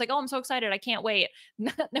comments were just like, "Oh, I'm so excited. I can't wait." In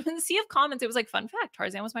the sea of comments, it was like, "Fun fact,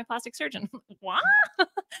 Tarzan was my plastic surgeon." What?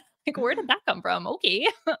 Like, where did that come from? Okay.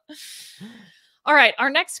 All right, our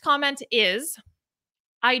next comment is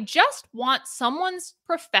I just want someone's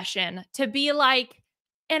profession to be like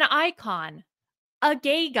an icon, a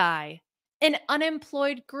gay guy, an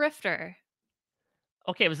unemployed grifter.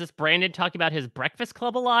 Okay, was this Brandon talking about his Breakfast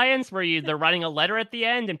Club alliance where they're writing a letter at the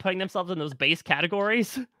end and putting themselves in those base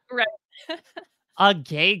categories? Right. A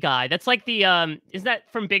gay guy. That's like the is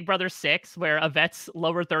that from Big Brother 6 where Yvette's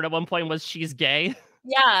lower third at one point was she's gay?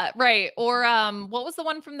 Yeah, right. Or what was the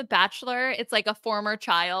one from The Bachelor? It's like a former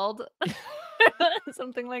child.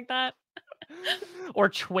 Something like that. Or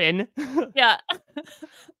twin? Yeah.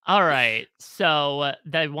 All right. So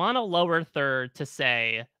they want a lower third to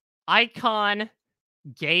say icon,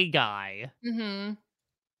 gay guy. Mhm.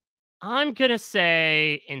 I'm gonna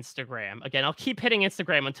say Instagram. Again, I'll keep hitting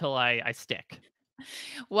Instagram until I stick.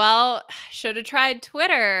 Well, should have tried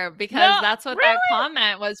Twitter because No, that's what that really?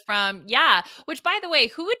 comment was from. Yeah, which by the way,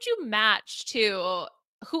 who would you match to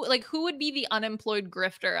who would be the unemployed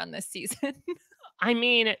grifter on this season? I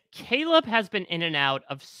mean, Caleb has been in and out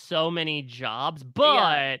of so many jobs, Yeah.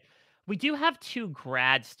 but we do have 2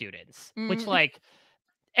 grad students, which, Mm. like,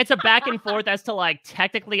 it's a back and forth as to, like,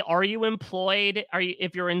 technically, are you employed? Are you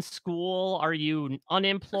if you're in school, are you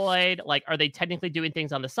unemployed? Like, are they technically doing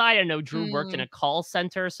things on the side? I know Drew worked in Mm. a call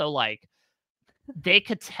center, so, like, they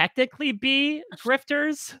could technically be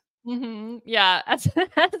grifters. Yeah, as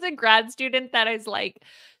as a grad student that is, like,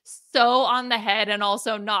 so on the head and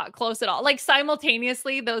also not close at all. Like,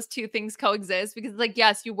 simultaneously, those 2 things coexist because, like,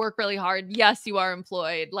 yes, you work really hard. Yes, you are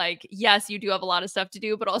employed. Like, yes, you do have a lot of stuff to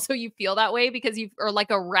do, but also you feel that way because you are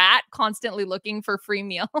like a rat constantly looking for free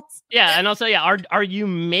meals. Yeah, and also, yeah, are you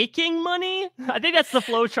making money? I think that's the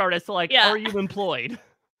flow chart as to, like, Yeah, are you employed?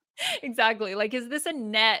 exactly. Like, is this a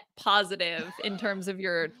net positive in terms of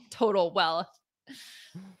your total wealth?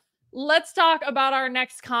 Let's talk about our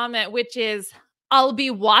next comment, which is, "I'll be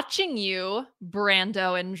watching you,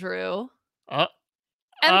 Brando and Drew." Uh,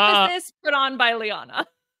 uh, Emphasis put on by Liana.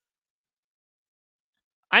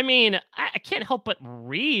 I mean, I can't help but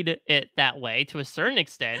read it that way to a certain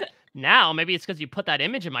extent. Now, maybe it's because you put that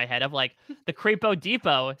image in my head of, like, the Creepo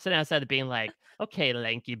Depot sitting outside being like, "Okay,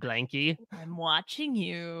 lanky blanky, I'm watching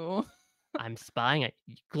you. I'm spying at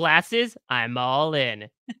glasses, I'm all in.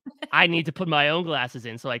 I need to put my own glasses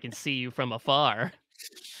in so I can see you from afar."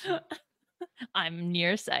 I'm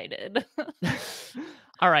nearsighted.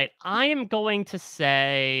 Alright, I am going to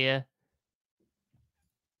say,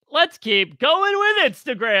 let's keep going with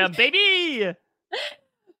Instagram, baby!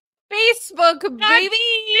 Facebook, God baby.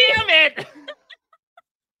 damn it!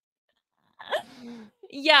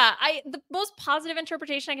 Yeah, I the most positive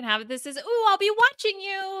interpretation I can have of this is, "Ooh, I'll be watching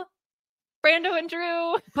you, Brando and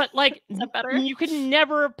Drew." But, like, Is that better? you could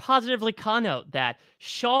never positively connote that.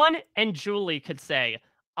 Sean and Julie could say,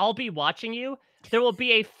 "I'll be watching you." There will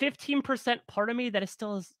be a 15% part of me that is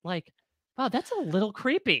still is like, "Wow, that's a little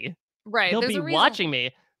creepy." Right, He'll there's be a reason watching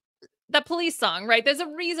me. that police song, right? There's a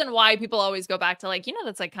reason why people always go back to, like,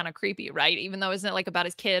 that's, like, kinda creepy, right? Even though isn't it, like, about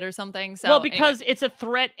his kid or something? Well, So, anyway. because it's a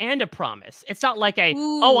threat and a promise. It's not like a,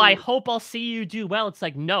 "Oh, I Ooh. hope I'll see you do well." It's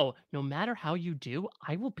like, "No, no matter how you do,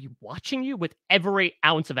 I will be watching you with every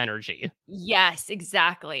ounce of energy." Yes,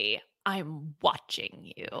 exactly. I'm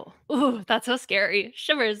watching you. Ooh, that's so scary.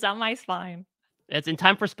 Shivers down my spine. It's in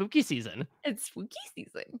time for spooky season. It's spooky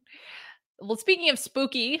season. Well, speaking of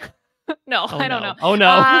spooky, no, Oh, I don't know. no. Oh,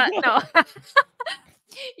 no. No.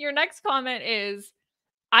 Your next comment is,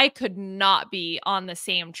 "I could not be on the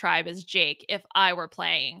same tribe as Jake if I were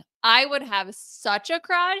playing. I would have such a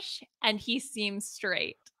crush, and he seems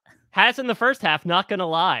straight." Has in the first half, not gonna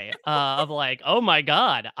lie, of like, oh my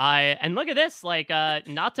god, and look at this, like,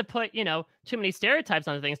 not to put, too many stereotypes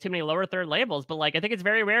on things, too many lower third labels, but like, I think it's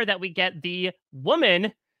very rare that we get the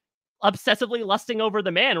woman obsessively lusting over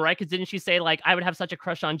the man, right? Because didn't she say like, I would have such a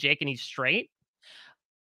crush on Jake and he's straight?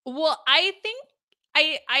 Well, I think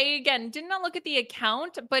I again did not look at the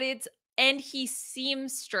account, but it's and he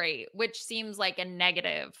seems straight, which seems like a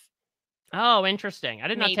negative, Oh, interesting. I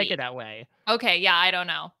did not take maybe. it that way. Okay, yeah, I don't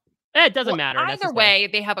know. It doesn't Well, matter either necessarily. way,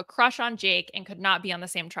 they have a crush on Jake and could not be on the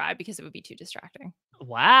same tribe because it would be too distracting.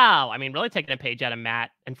 Wow. I mean, really taking a page out of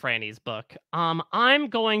Matt and Franny's book. I'm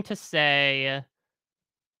going to say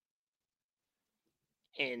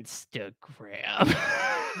Instagram.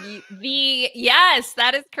 Yes,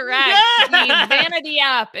 that is correct. The Yeah! vanity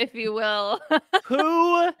app, if you will.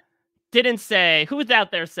 Who didn't say, who's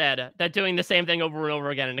out there said that doing the same thing over and over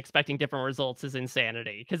again and expecting different results is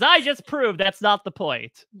insanity? Because I just proved that's not the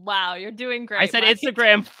point. Wow, you're doing I great, said Mike.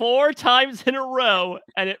 Instagram 4 times in a row,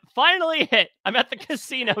 and it finally hit. I'm at the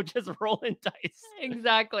casino just rolling dice.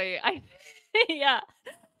 Exactly. Yeah.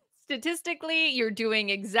 Statistically, you're doing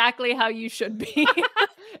exactly how you should be.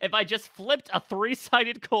 If I just flipped a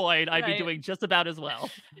 3-sided coin, I'd be Right. doing just about as well.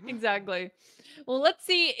 Exactly. Well, let's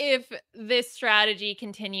see if this strategy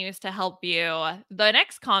continues to help you. The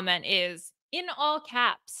next comment is in all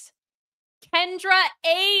caps, Kendra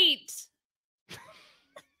 8.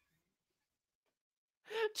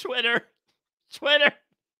 Twitter. Twitter.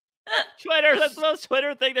 Twitter. That's the most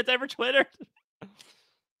Twitter thing that's ever Twittered.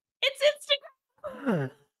 It's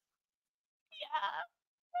Instagram.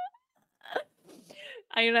 Yeah.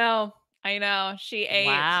 I know. I know. She ate.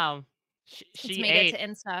 Wow. It's She made it ate. to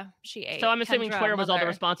Insta. She ate. So I'm assuming Kendra, Twitter was all the mother.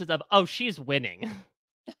 responses of, oh, she's winning.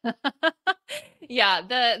 Yeah,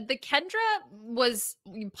 the Kendra was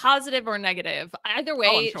positive or negative. Either Oh, I'm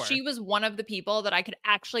way, sure. she was one of the people that I could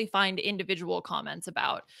actually find individual comments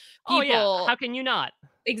about. Oh, yeah. People How can you not?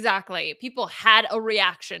 exactly. People had a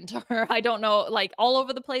reaction to her. I don't know, like all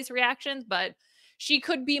over the place reactions, but She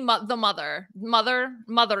could be the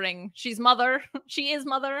mothering. She's mother. She is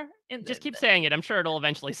mother. Just keep saying it. I'm sure it'll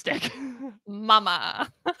eventually stick.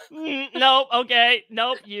 Mama. Nope. Okay.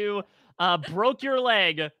 Nope. You broke your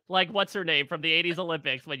leg like what's her name from the 80s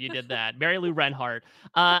Olympics when you did that. Mary Lou Renhart.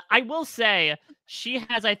 I will say she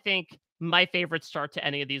has, I think, my favorite start to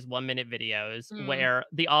any of these 1-minute videos where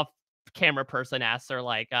the off-camera person asks her,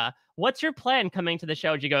 like, what's your plan coming to the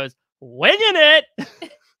show? And she goes, winging it.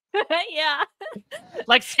 Yeah.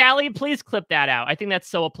 Like, Sally, please clip that out. I think that's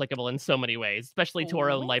so applicable in so many ways, especially to our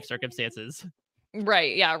own life circumstances.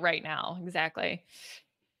 Right. Yeah. Right now. Exactly.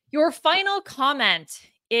 Your final comment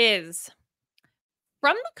is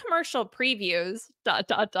from the commercial previews, ... I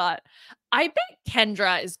bet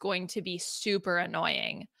Kendra is going to be super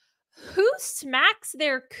annoying. Who smacks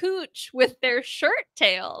their cooch with their shirt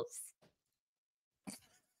tails?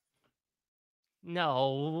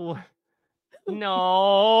 No. No.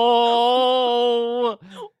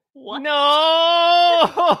 What? No.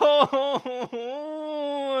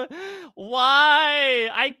 Why?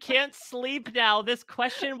 I can't sleep now. This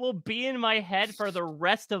question will be in my head for the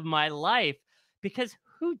rest of my life. Because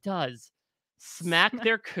who does smack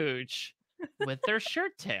their cooch with their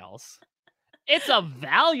shirt tails? It's a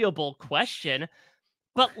valuable question,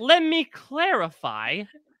 but let me clarify.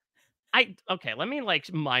 Okay, let me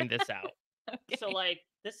like mime this out. Okay. So like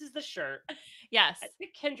this is the shirt. Yes. I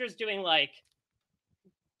think Kendra's doing like,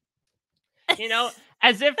 you know,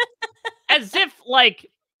 as if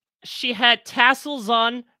like she had tassels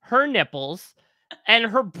on her nipples and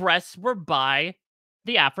her breasts were by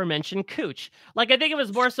the aforementioned cooch. Like I think it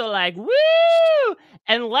was more so like woo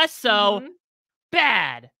and less so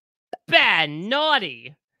bad,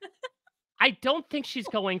 naughty. I don't think she's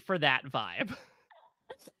going for that vibe.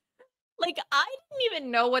 Like, I didn't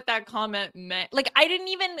even know what that comment meant. Like, I didn't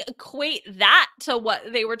even equate that to what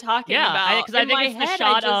they were talking about. Because I think it's the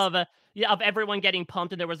shot of everyone getting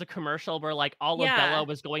pumped, and there was a commercial where like all of Bella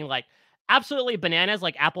was going like absolutely bananas.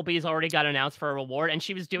 Like Applebee's already got announced for a reward, and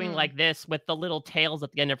she was doing like this with the little tails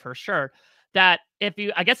at the end of her shirt. That if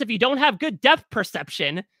you don't have good depth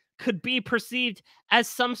perception, could be perceived as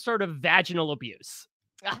some sort of vaginal abuse.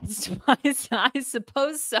 I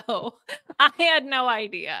suppose so. I had no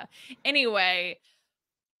idea. Anyway,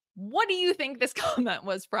 what do you think this comment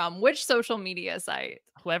was from? Which social media site?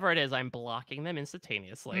 Whoever it is, I'm blocking them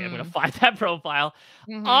instantaneously. I'm going to find that profile.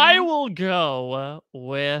 I will go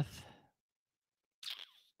with...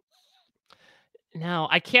 No,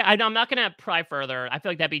 I can't. I'm not going to pry further. I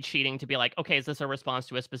feel like that'd be cheating to be like, okay, is this a response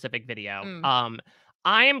to a specific video?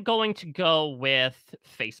 I am going to go with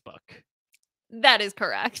Facebook. That is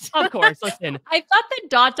correct. Of course, listen. I thought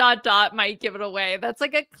the ... might give it away. That's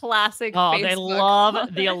like a classic Facebook they love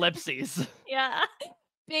comment. the ellipses. Yeah.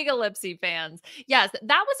 Big ellipse fans. Yes,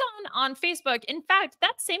 that was on Facebook. In fact,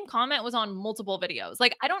 that same comment was on multiple videos.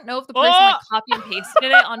 Like, I don't know if the person like copy and pasted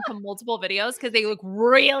it onto multiple videos because they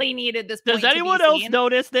really needed this point. Does anyone else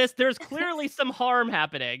notice this? There's clearly some harm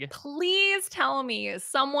happening. Please tell me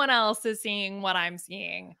someone else is seeing what I'm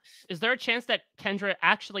seeing. Is there a chance that Kendra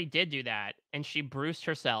actually did do that and she bruised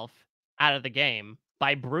herself out of the game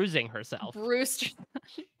by bruising herself? Bruised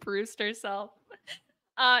herself.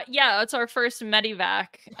 Yeah, it's our first Medivac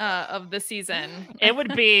of the season. It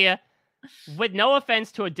would be, with no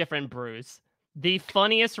offense to a different bruise, the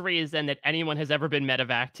funniest reason that anyone has ever been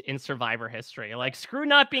medevaced in Survivor history. Like, screw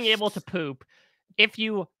not being able to poop. If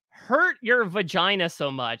you hurt your vagina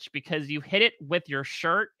so much because you hit it with your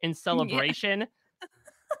shirt in celebration,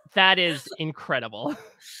 that is incredible.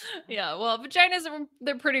 Yeah, well, vaginas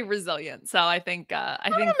they're pretty resilient, so I think I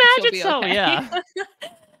would imagine so. Okay. Yeah.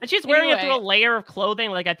 And she's wearing it through a layer of clothing.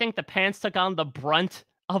 Like, I think the pants took on the brunt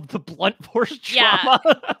of the blunt force trauma.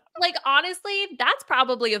 Yeah. Like, honestly, that's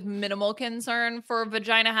probably of minimal concern for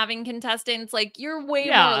vagina having contestants. Like, you're way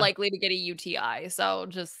more likely to get a UTI. So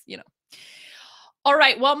just, All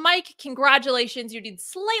right. Well, Mike, congratulations. You did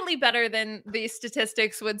slightly better than the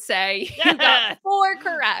statistics would say. You got 4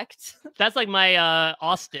 correct. That's like my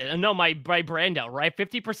my Brando, right?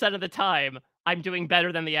 50% of the time, I'm doing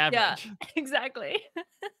better than the average. Yeah, exactly.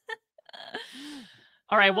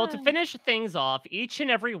 All right, well, to finish things off, each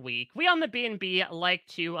and every week, we on the B&B like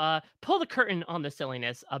to pull the curtain on the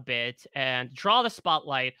silliness a bit and draw the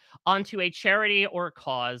spotlight onto a charity or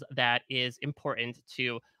cause that is important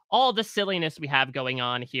to all the silliness we have going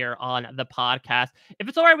on here on the podcast. If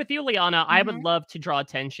it's all right with you, Liana, I would love to draw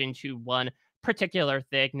attention to one particular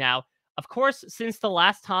thing. Now, of course, since the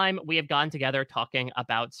last time we have gotten together talking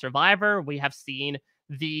about Survivor, we have seen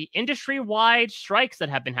the industry-wide strikes that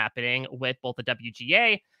have been happening with both the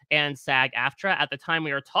WGA and SAG-AFTRA. At the time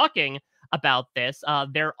we were talking about this.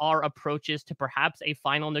 There are approaches to perhaps a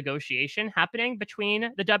final negotiation happening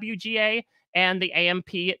between the WGA and the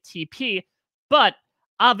AMPTP, but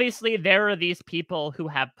obviously there are these people who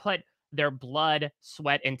have put their blood,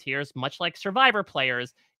 sweat, and tears, much like Survivor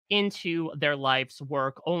players, into their life's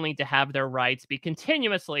work, only to have their rights be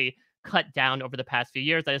continuously cut down over the past few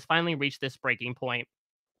years. That has finally reached this breaking point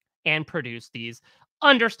and produce these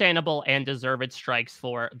understandable and deserved strikes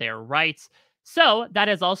for their rights. So that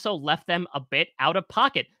has also left them a bit out of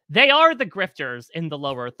pocket. They are the grifters in the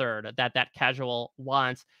lower third that casual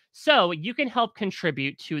wants. So you can help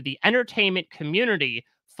contribute to the Entertainment Community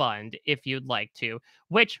Fund if you'd like to,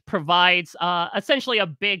 which provides essentially a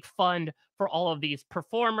big fund for all of these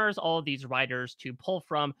performers, all of these writers to pull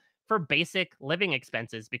from for basic living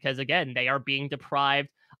expenses, because again, they are being deprived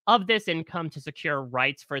of this income to secure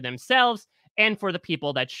rights for themselves and for the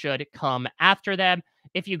people that should come after them.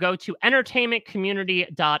 If you go to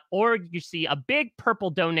entertainmentcommunity.org, you see a big purple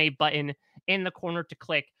donate button in the corner to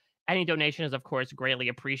click. Any donation is, of course, greatly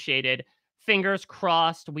appreciated. Fingers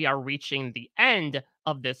crossed, we are reaching the end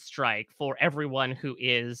of this strike for everyone who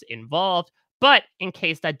is involved. But in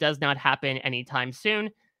case that does not happen anytime soon,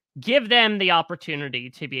 give them the opportunity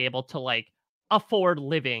to be able to afford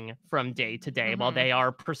living from day to day while Mhm. they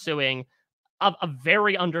are pursuing a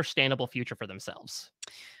very understandable future for themselves.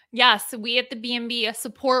 Yes, we at the B&B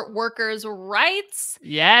support workers' rights.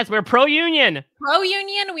 Yes, we're pro union. Pro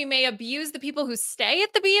union, we may abuse the people who stay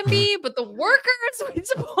at the B&B, but the workers we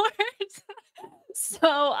support.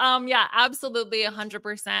 So, yeah, absolutely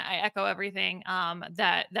 100%. I echo everything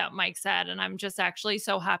that Mike said, and I'm just actually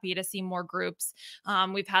so happy to see more groups.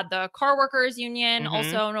 We've had the car workers union Hmm.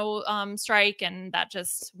 also no strike, and that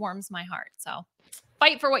just warms my heart. So,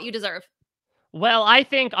 fight for what you deserve. Well, I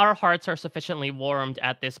think our hearts are sufficiently warmed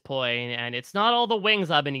at this point, and it's not all the wings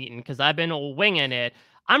I've been eating because I've been winging it.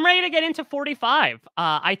 I'm ready to get into 45.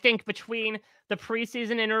 I think between the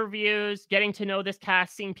preseason interviews, getting to know this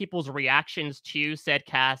cast, seeing people's reactions to said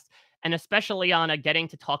cast, and especially Liana getting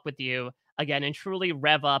to talk with you again and truly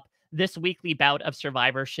rev up this weekly bout of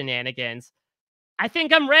Survivor shenanigans. I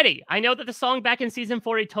think I'm ready. I know that the song back in season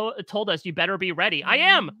 40 told us you better be ready. I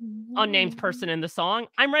am unnamed person in the song.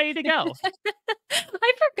 I'm ready to go.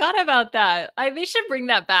 I forgot about that. They should bring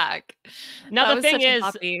that back. Now That the was thing such a is,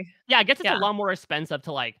 boppy. yeah, I guess it's a Yeah. lot more expensive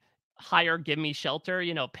to hire Give Me Shelter,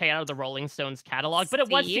 pay out of the Rolling Stones catalog. But it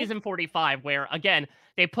was See? season 45 where again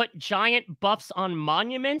they put giant buffs on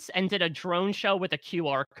monuments and did a drone show with a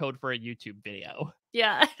QR code for a YouTube video.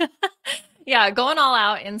 Yeah. Yeah, going all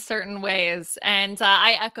out in certain ways. And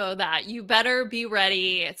I echo that. You better be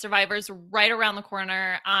ready. Survivor's right around the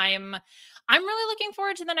corner. I'm really looking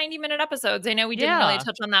forward to the 90-minute episodes. I know we didn't really Yeah.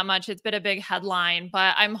 touch on that much. It's been a big headline,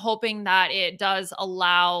 but I'm hoping that it does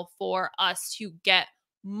allow for us to get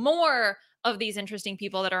more of these interesting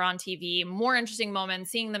people that are on TV, more interesting moments,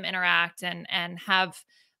 seeing them interact and have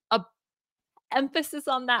a emphasis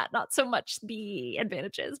on that, not so much the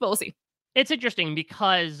advantages, but we'll see. It's interesting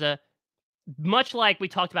because much like we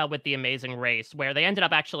talked about with The Amazing Race, where they ended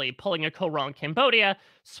up actually pulling a co in Cambodia,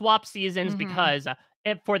 swap seasons Mhm. because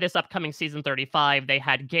for this upcoming season 35, they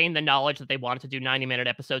had gained the knowledge that they wanted to do 90-minute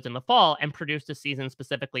episodes in the fall and produced a season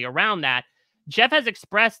specifically around that. Jeff has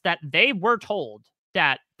expressed that they were told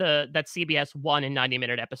that CBS won in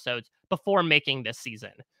 90-minute episodes before making this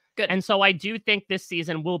season. Good. And so I do think this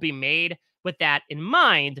season will be made with that in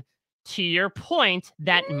mind. To your point,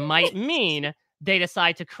 that might mean they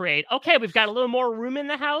decide to create, okay, we've got a little more room in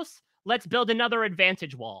the house. Let's build another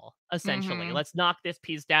advantage wall, essentially. Mhm. Let's knock this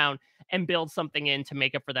piece down and build something in to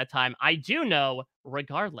make up for that time. I do know,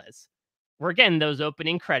 regardless, we're getting those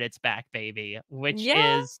opening credits back, baby, which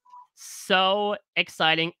Yeah. is so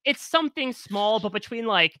exciting. It's something small, but between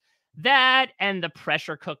that and the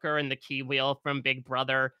pressure cooker and the key wheel from Big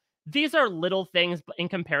Brother, these are little things in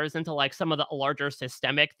comparison to some of the larger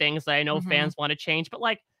systemic things that I know Mhm. fans want to change. But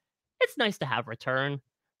it's nice to have return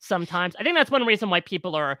sometimes. I think that's one reason why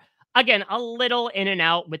people are again a little in and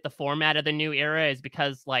out with the format of the new era is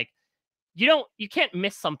because you can't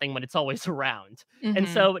miss something when it's always around. And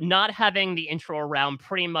Mhm. so not having the intro around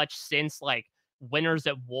pretty much since Winners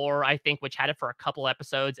at War, I think, which had it for a couple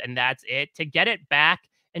episodes and that's it, to get it back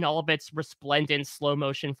in all of its resplendent slow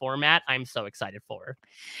motion format, I'm so excited for.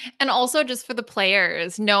 And also just for the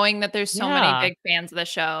players, knowing that there's so many Yeah. big fans of the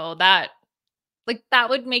show, that that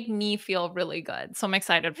would make me feel really good. So I'm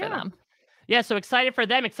excited for Yeah. them. Yeah, so excited for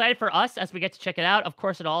them, excited for us as we get to check it out. Of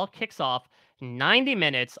course, it all kicks off 90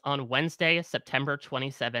 minutes on Wednesday, September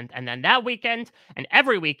 27th. And then that weekend and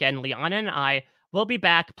every weekend, Liana and I will be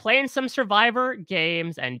back playing some Survivor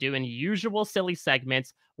games and doing usual silly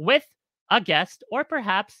segments with a guest or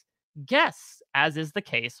perhaps guests, as is the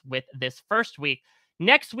case with this first week.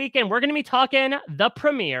 Next weekend, we're going to be talking the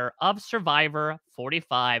premiere of Survivor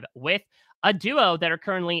 45 with a duo that are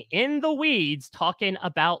currently in the weeds talking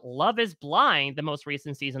about Love is Blind, the most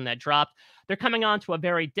recent season that dropped. They're coming on to a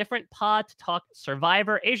very different pod to talk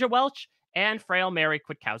Survivor. Asia Welch and Frail Mary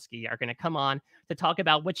Kwiatkowski are going to come on to talk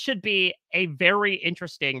about what should be a very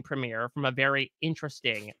interesting premiere from a very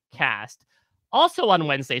interesting cast. Also on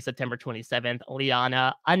Wednesday, September 27th,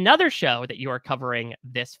 Liana, another show that you are covering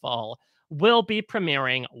this fall, will be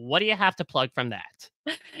premiering. What do you have to plug from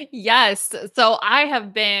that? Yes. So I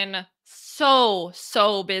have been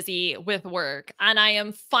so busy with work, and I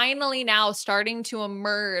am finally now starting to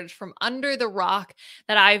emerge from under the rock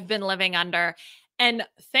that I've been living under. And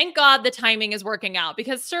thank God the timing is working out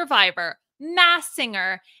because Survivor, Mass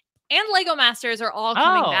Singer, and Lego Masters are all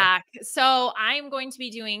coming Oh, back. So I'm going to be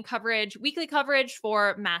doing coverage, weekly coverage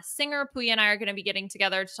for Mass Singer. Puya and I are going to be getting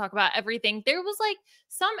together to talk about everything. There was like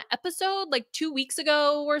some episode like 2 weeks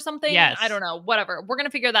ago or something. I don't yes. know, whatever. We're going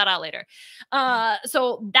to figure that out later.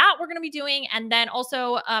 So that we're going to be doing. And then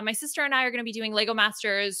also my sister and I are going to be doing Lego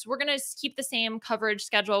Masters. We're going to keep the same coverage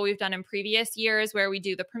schedule we've done in previous years where we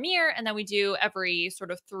do the premiere and then we do every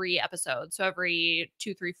sort of 3 episodes. So every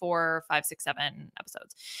 2, 3, 4, 5, 6, 7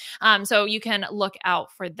 episodes. So you can look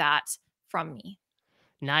out for that from me.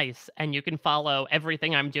 Nice. And you can follow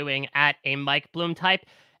everything I'm doing at a Mike Bloom type.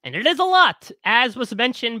 And it is a lot, as was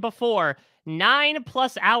mentioned before.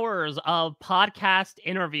 9+ hours of podcast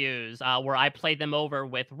interviews where I played them over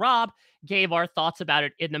with Rob, gave our thoughts about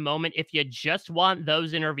it in the moment. If you just want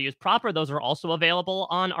those interviews proper, those are also available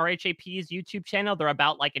on RHAP's YouTube channel. They're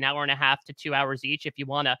about like an hour and a half to 2 hours each if you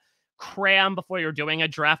want to cram before you're doing a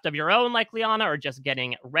draft of your own like Liana or just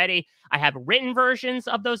getting ready. I have written versions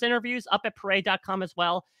of those interviews up at parade.com as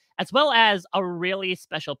well as a really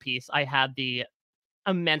special piece I had the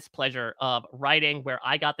immense pleasure of writing where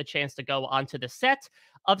I got the chance to go onto the set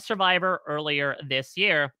of Survivor earlier this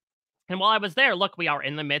year. And while I was there, look, we are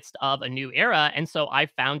in the midst of a new era. And so I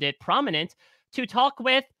found it prominent to talk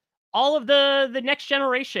with all of the next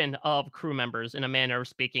generation of crew members, in a manner of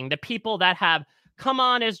speaking, the people that have come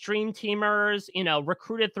on as dream teamers,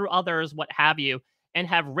 recruited through others, what have you, and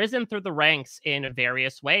have risen through the ranks in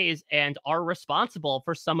various ways and are responsible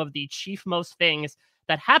for some of the chief most things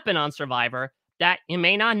that happen on Survivor that you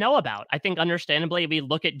may not know about. I think understandably we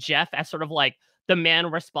look at Jeff as sort of like the man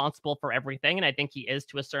responsible for everything, and I think he is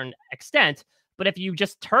to a certain extent. But if you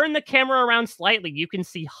just turn the camera around slightly, you can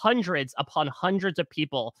see hundreds upon hundreds of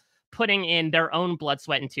people putting in their own blood,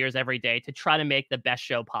 sweat, and tears every day to try to make the best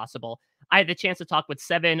show possible. I had the chance to talk with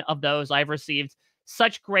 7 of those. I've received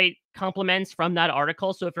such great compliments from that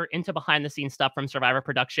article. So if you're into behind the scenes stuff from Survivor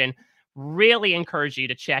production, really encourage you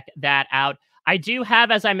to check that out. I do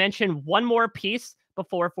have, as I mentioned, one more piece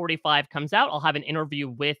before 45 comes out. I'll have an interview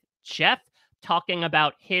with Jeff talking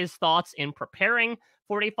about his thoughts in preparing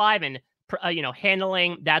 45 and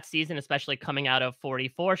handling that season, especially coming out of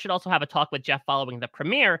 44. Should also have a talk with Jeff following the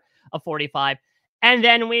premiere of 45. And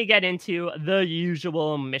then we get into the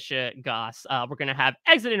usual Misha Goss. We're going to have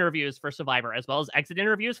exit interviews for Survivor, as well as exit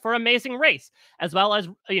interviews for Amazing Race, as well as,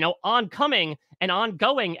 oncoming and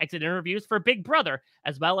ongoing exit interviews for Big Brother,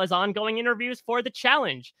 as well as ongoing interviews for the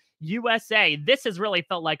Challenge USA. This has really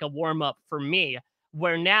felt like a warm up for me,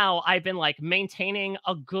 where now I've been like maintaining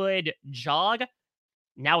a good jog.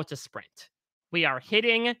 Now it's a sprint. We are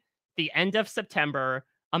hitting the end of September.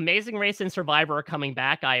 Amazing Race and Survivor are coming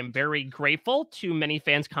back. I am very grateful to many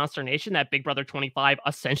fans' consternation that Big Brother 25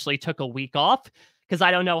 essentially took a week off because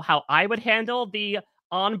I don't know how I would handle the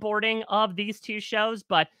onboarding of these 2 shows,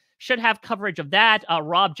 but should have coverage of that.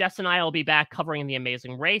 Rob, Jess, and I will be back covering the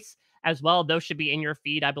Amazing Race as well. Those should be in your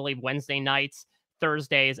feed, I believe, Wednesday nights,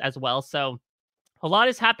 Thursdays as well. So a lot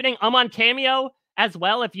is happening. I'm on Cameo as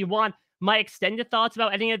well if you want my extended thoughts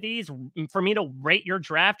about any of these, for me to rate your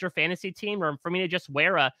draft, your fantasy team, or for me to just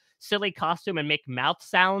wear a silly costume and make mouth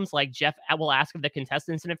sounds like Jeff will ask of the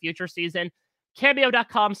contestants in a future season.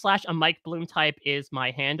 Cameo.com/a Mike Bloom type is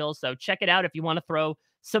my handle. So check it out if you want to throw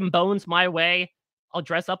some bones my way. I'll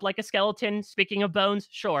dress up like a skeleton. Speaking of bones,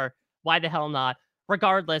 sure. Why the hell not?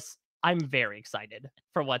 Regardless, I'm very excited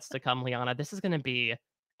for what's to come, Liana. This is going to be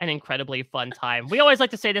an incredibly fun time. We always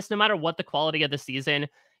like to say this, no matter what the quality of the season,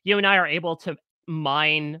 you and I are able to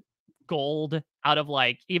mine gold out of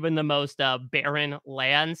like even the most barren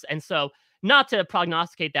lands. And so, not to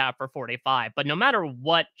prognosticate that for 45, but no matter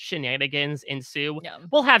what shenanigans ensue, Yeah.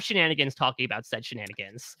 we'll have shenanigans talking about said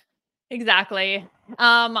shenanigans. Exactly.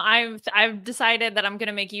 I've decided that I'm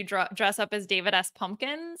gonna make you dress up as David S.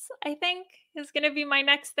 Pumpkins. I think is gonna be my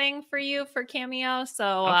next thing for you for Cameo.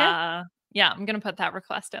 So Okay. Yeah, I'm gonna put that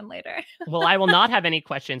request in later. Well, I will not have any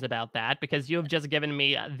questions about that because you have just given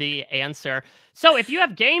me the answer. So, if you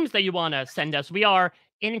have games that you want to send us, we are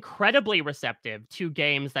incredibly receptive to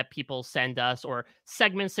games that people send us or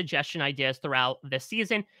segment suggestion ideas throughout the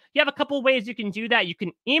season. You have a couple ways you can do that. You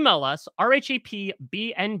can email us,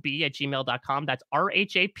 rhapbnb@gmail.com. That's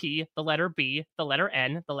RHAP, the letter B, the letter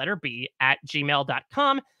N, the letter B, at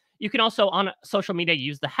gmail.com. You can also on social media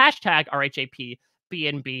use the hashtag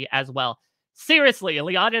RHAPBNB as well. Seriously,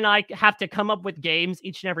 Liana and I have to come up with games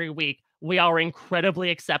each and every week. We are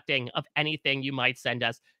incredibly accepting of anything you might send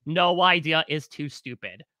us. No idea is too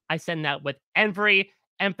stupid. I send that with every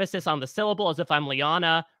emphasis on the syllable as if I'm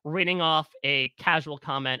Liana reading off a casual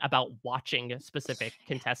comment about watching specific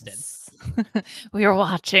contestants. Yes. We are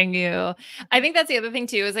watching you. I think that's the other thing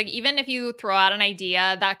too, is like even if you throw out an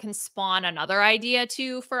idea, that can spawn another idea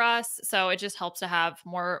too for us. So it just helps to have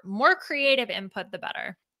more creative input, the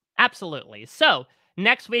better. Absolutely. So,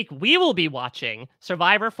 next week we will be watching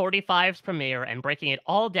Survivor 45's premiere and breaking it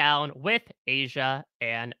all down with Asia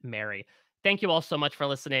and Mary. Thank you all so much for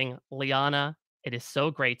listening. Liana, it is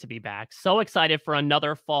so great to be back. So excited for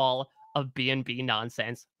another fall of B&B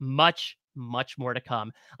nonsense. Much, much more to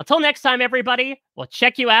come. Until next time, everybody, we'll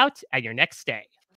check you out at your next stay.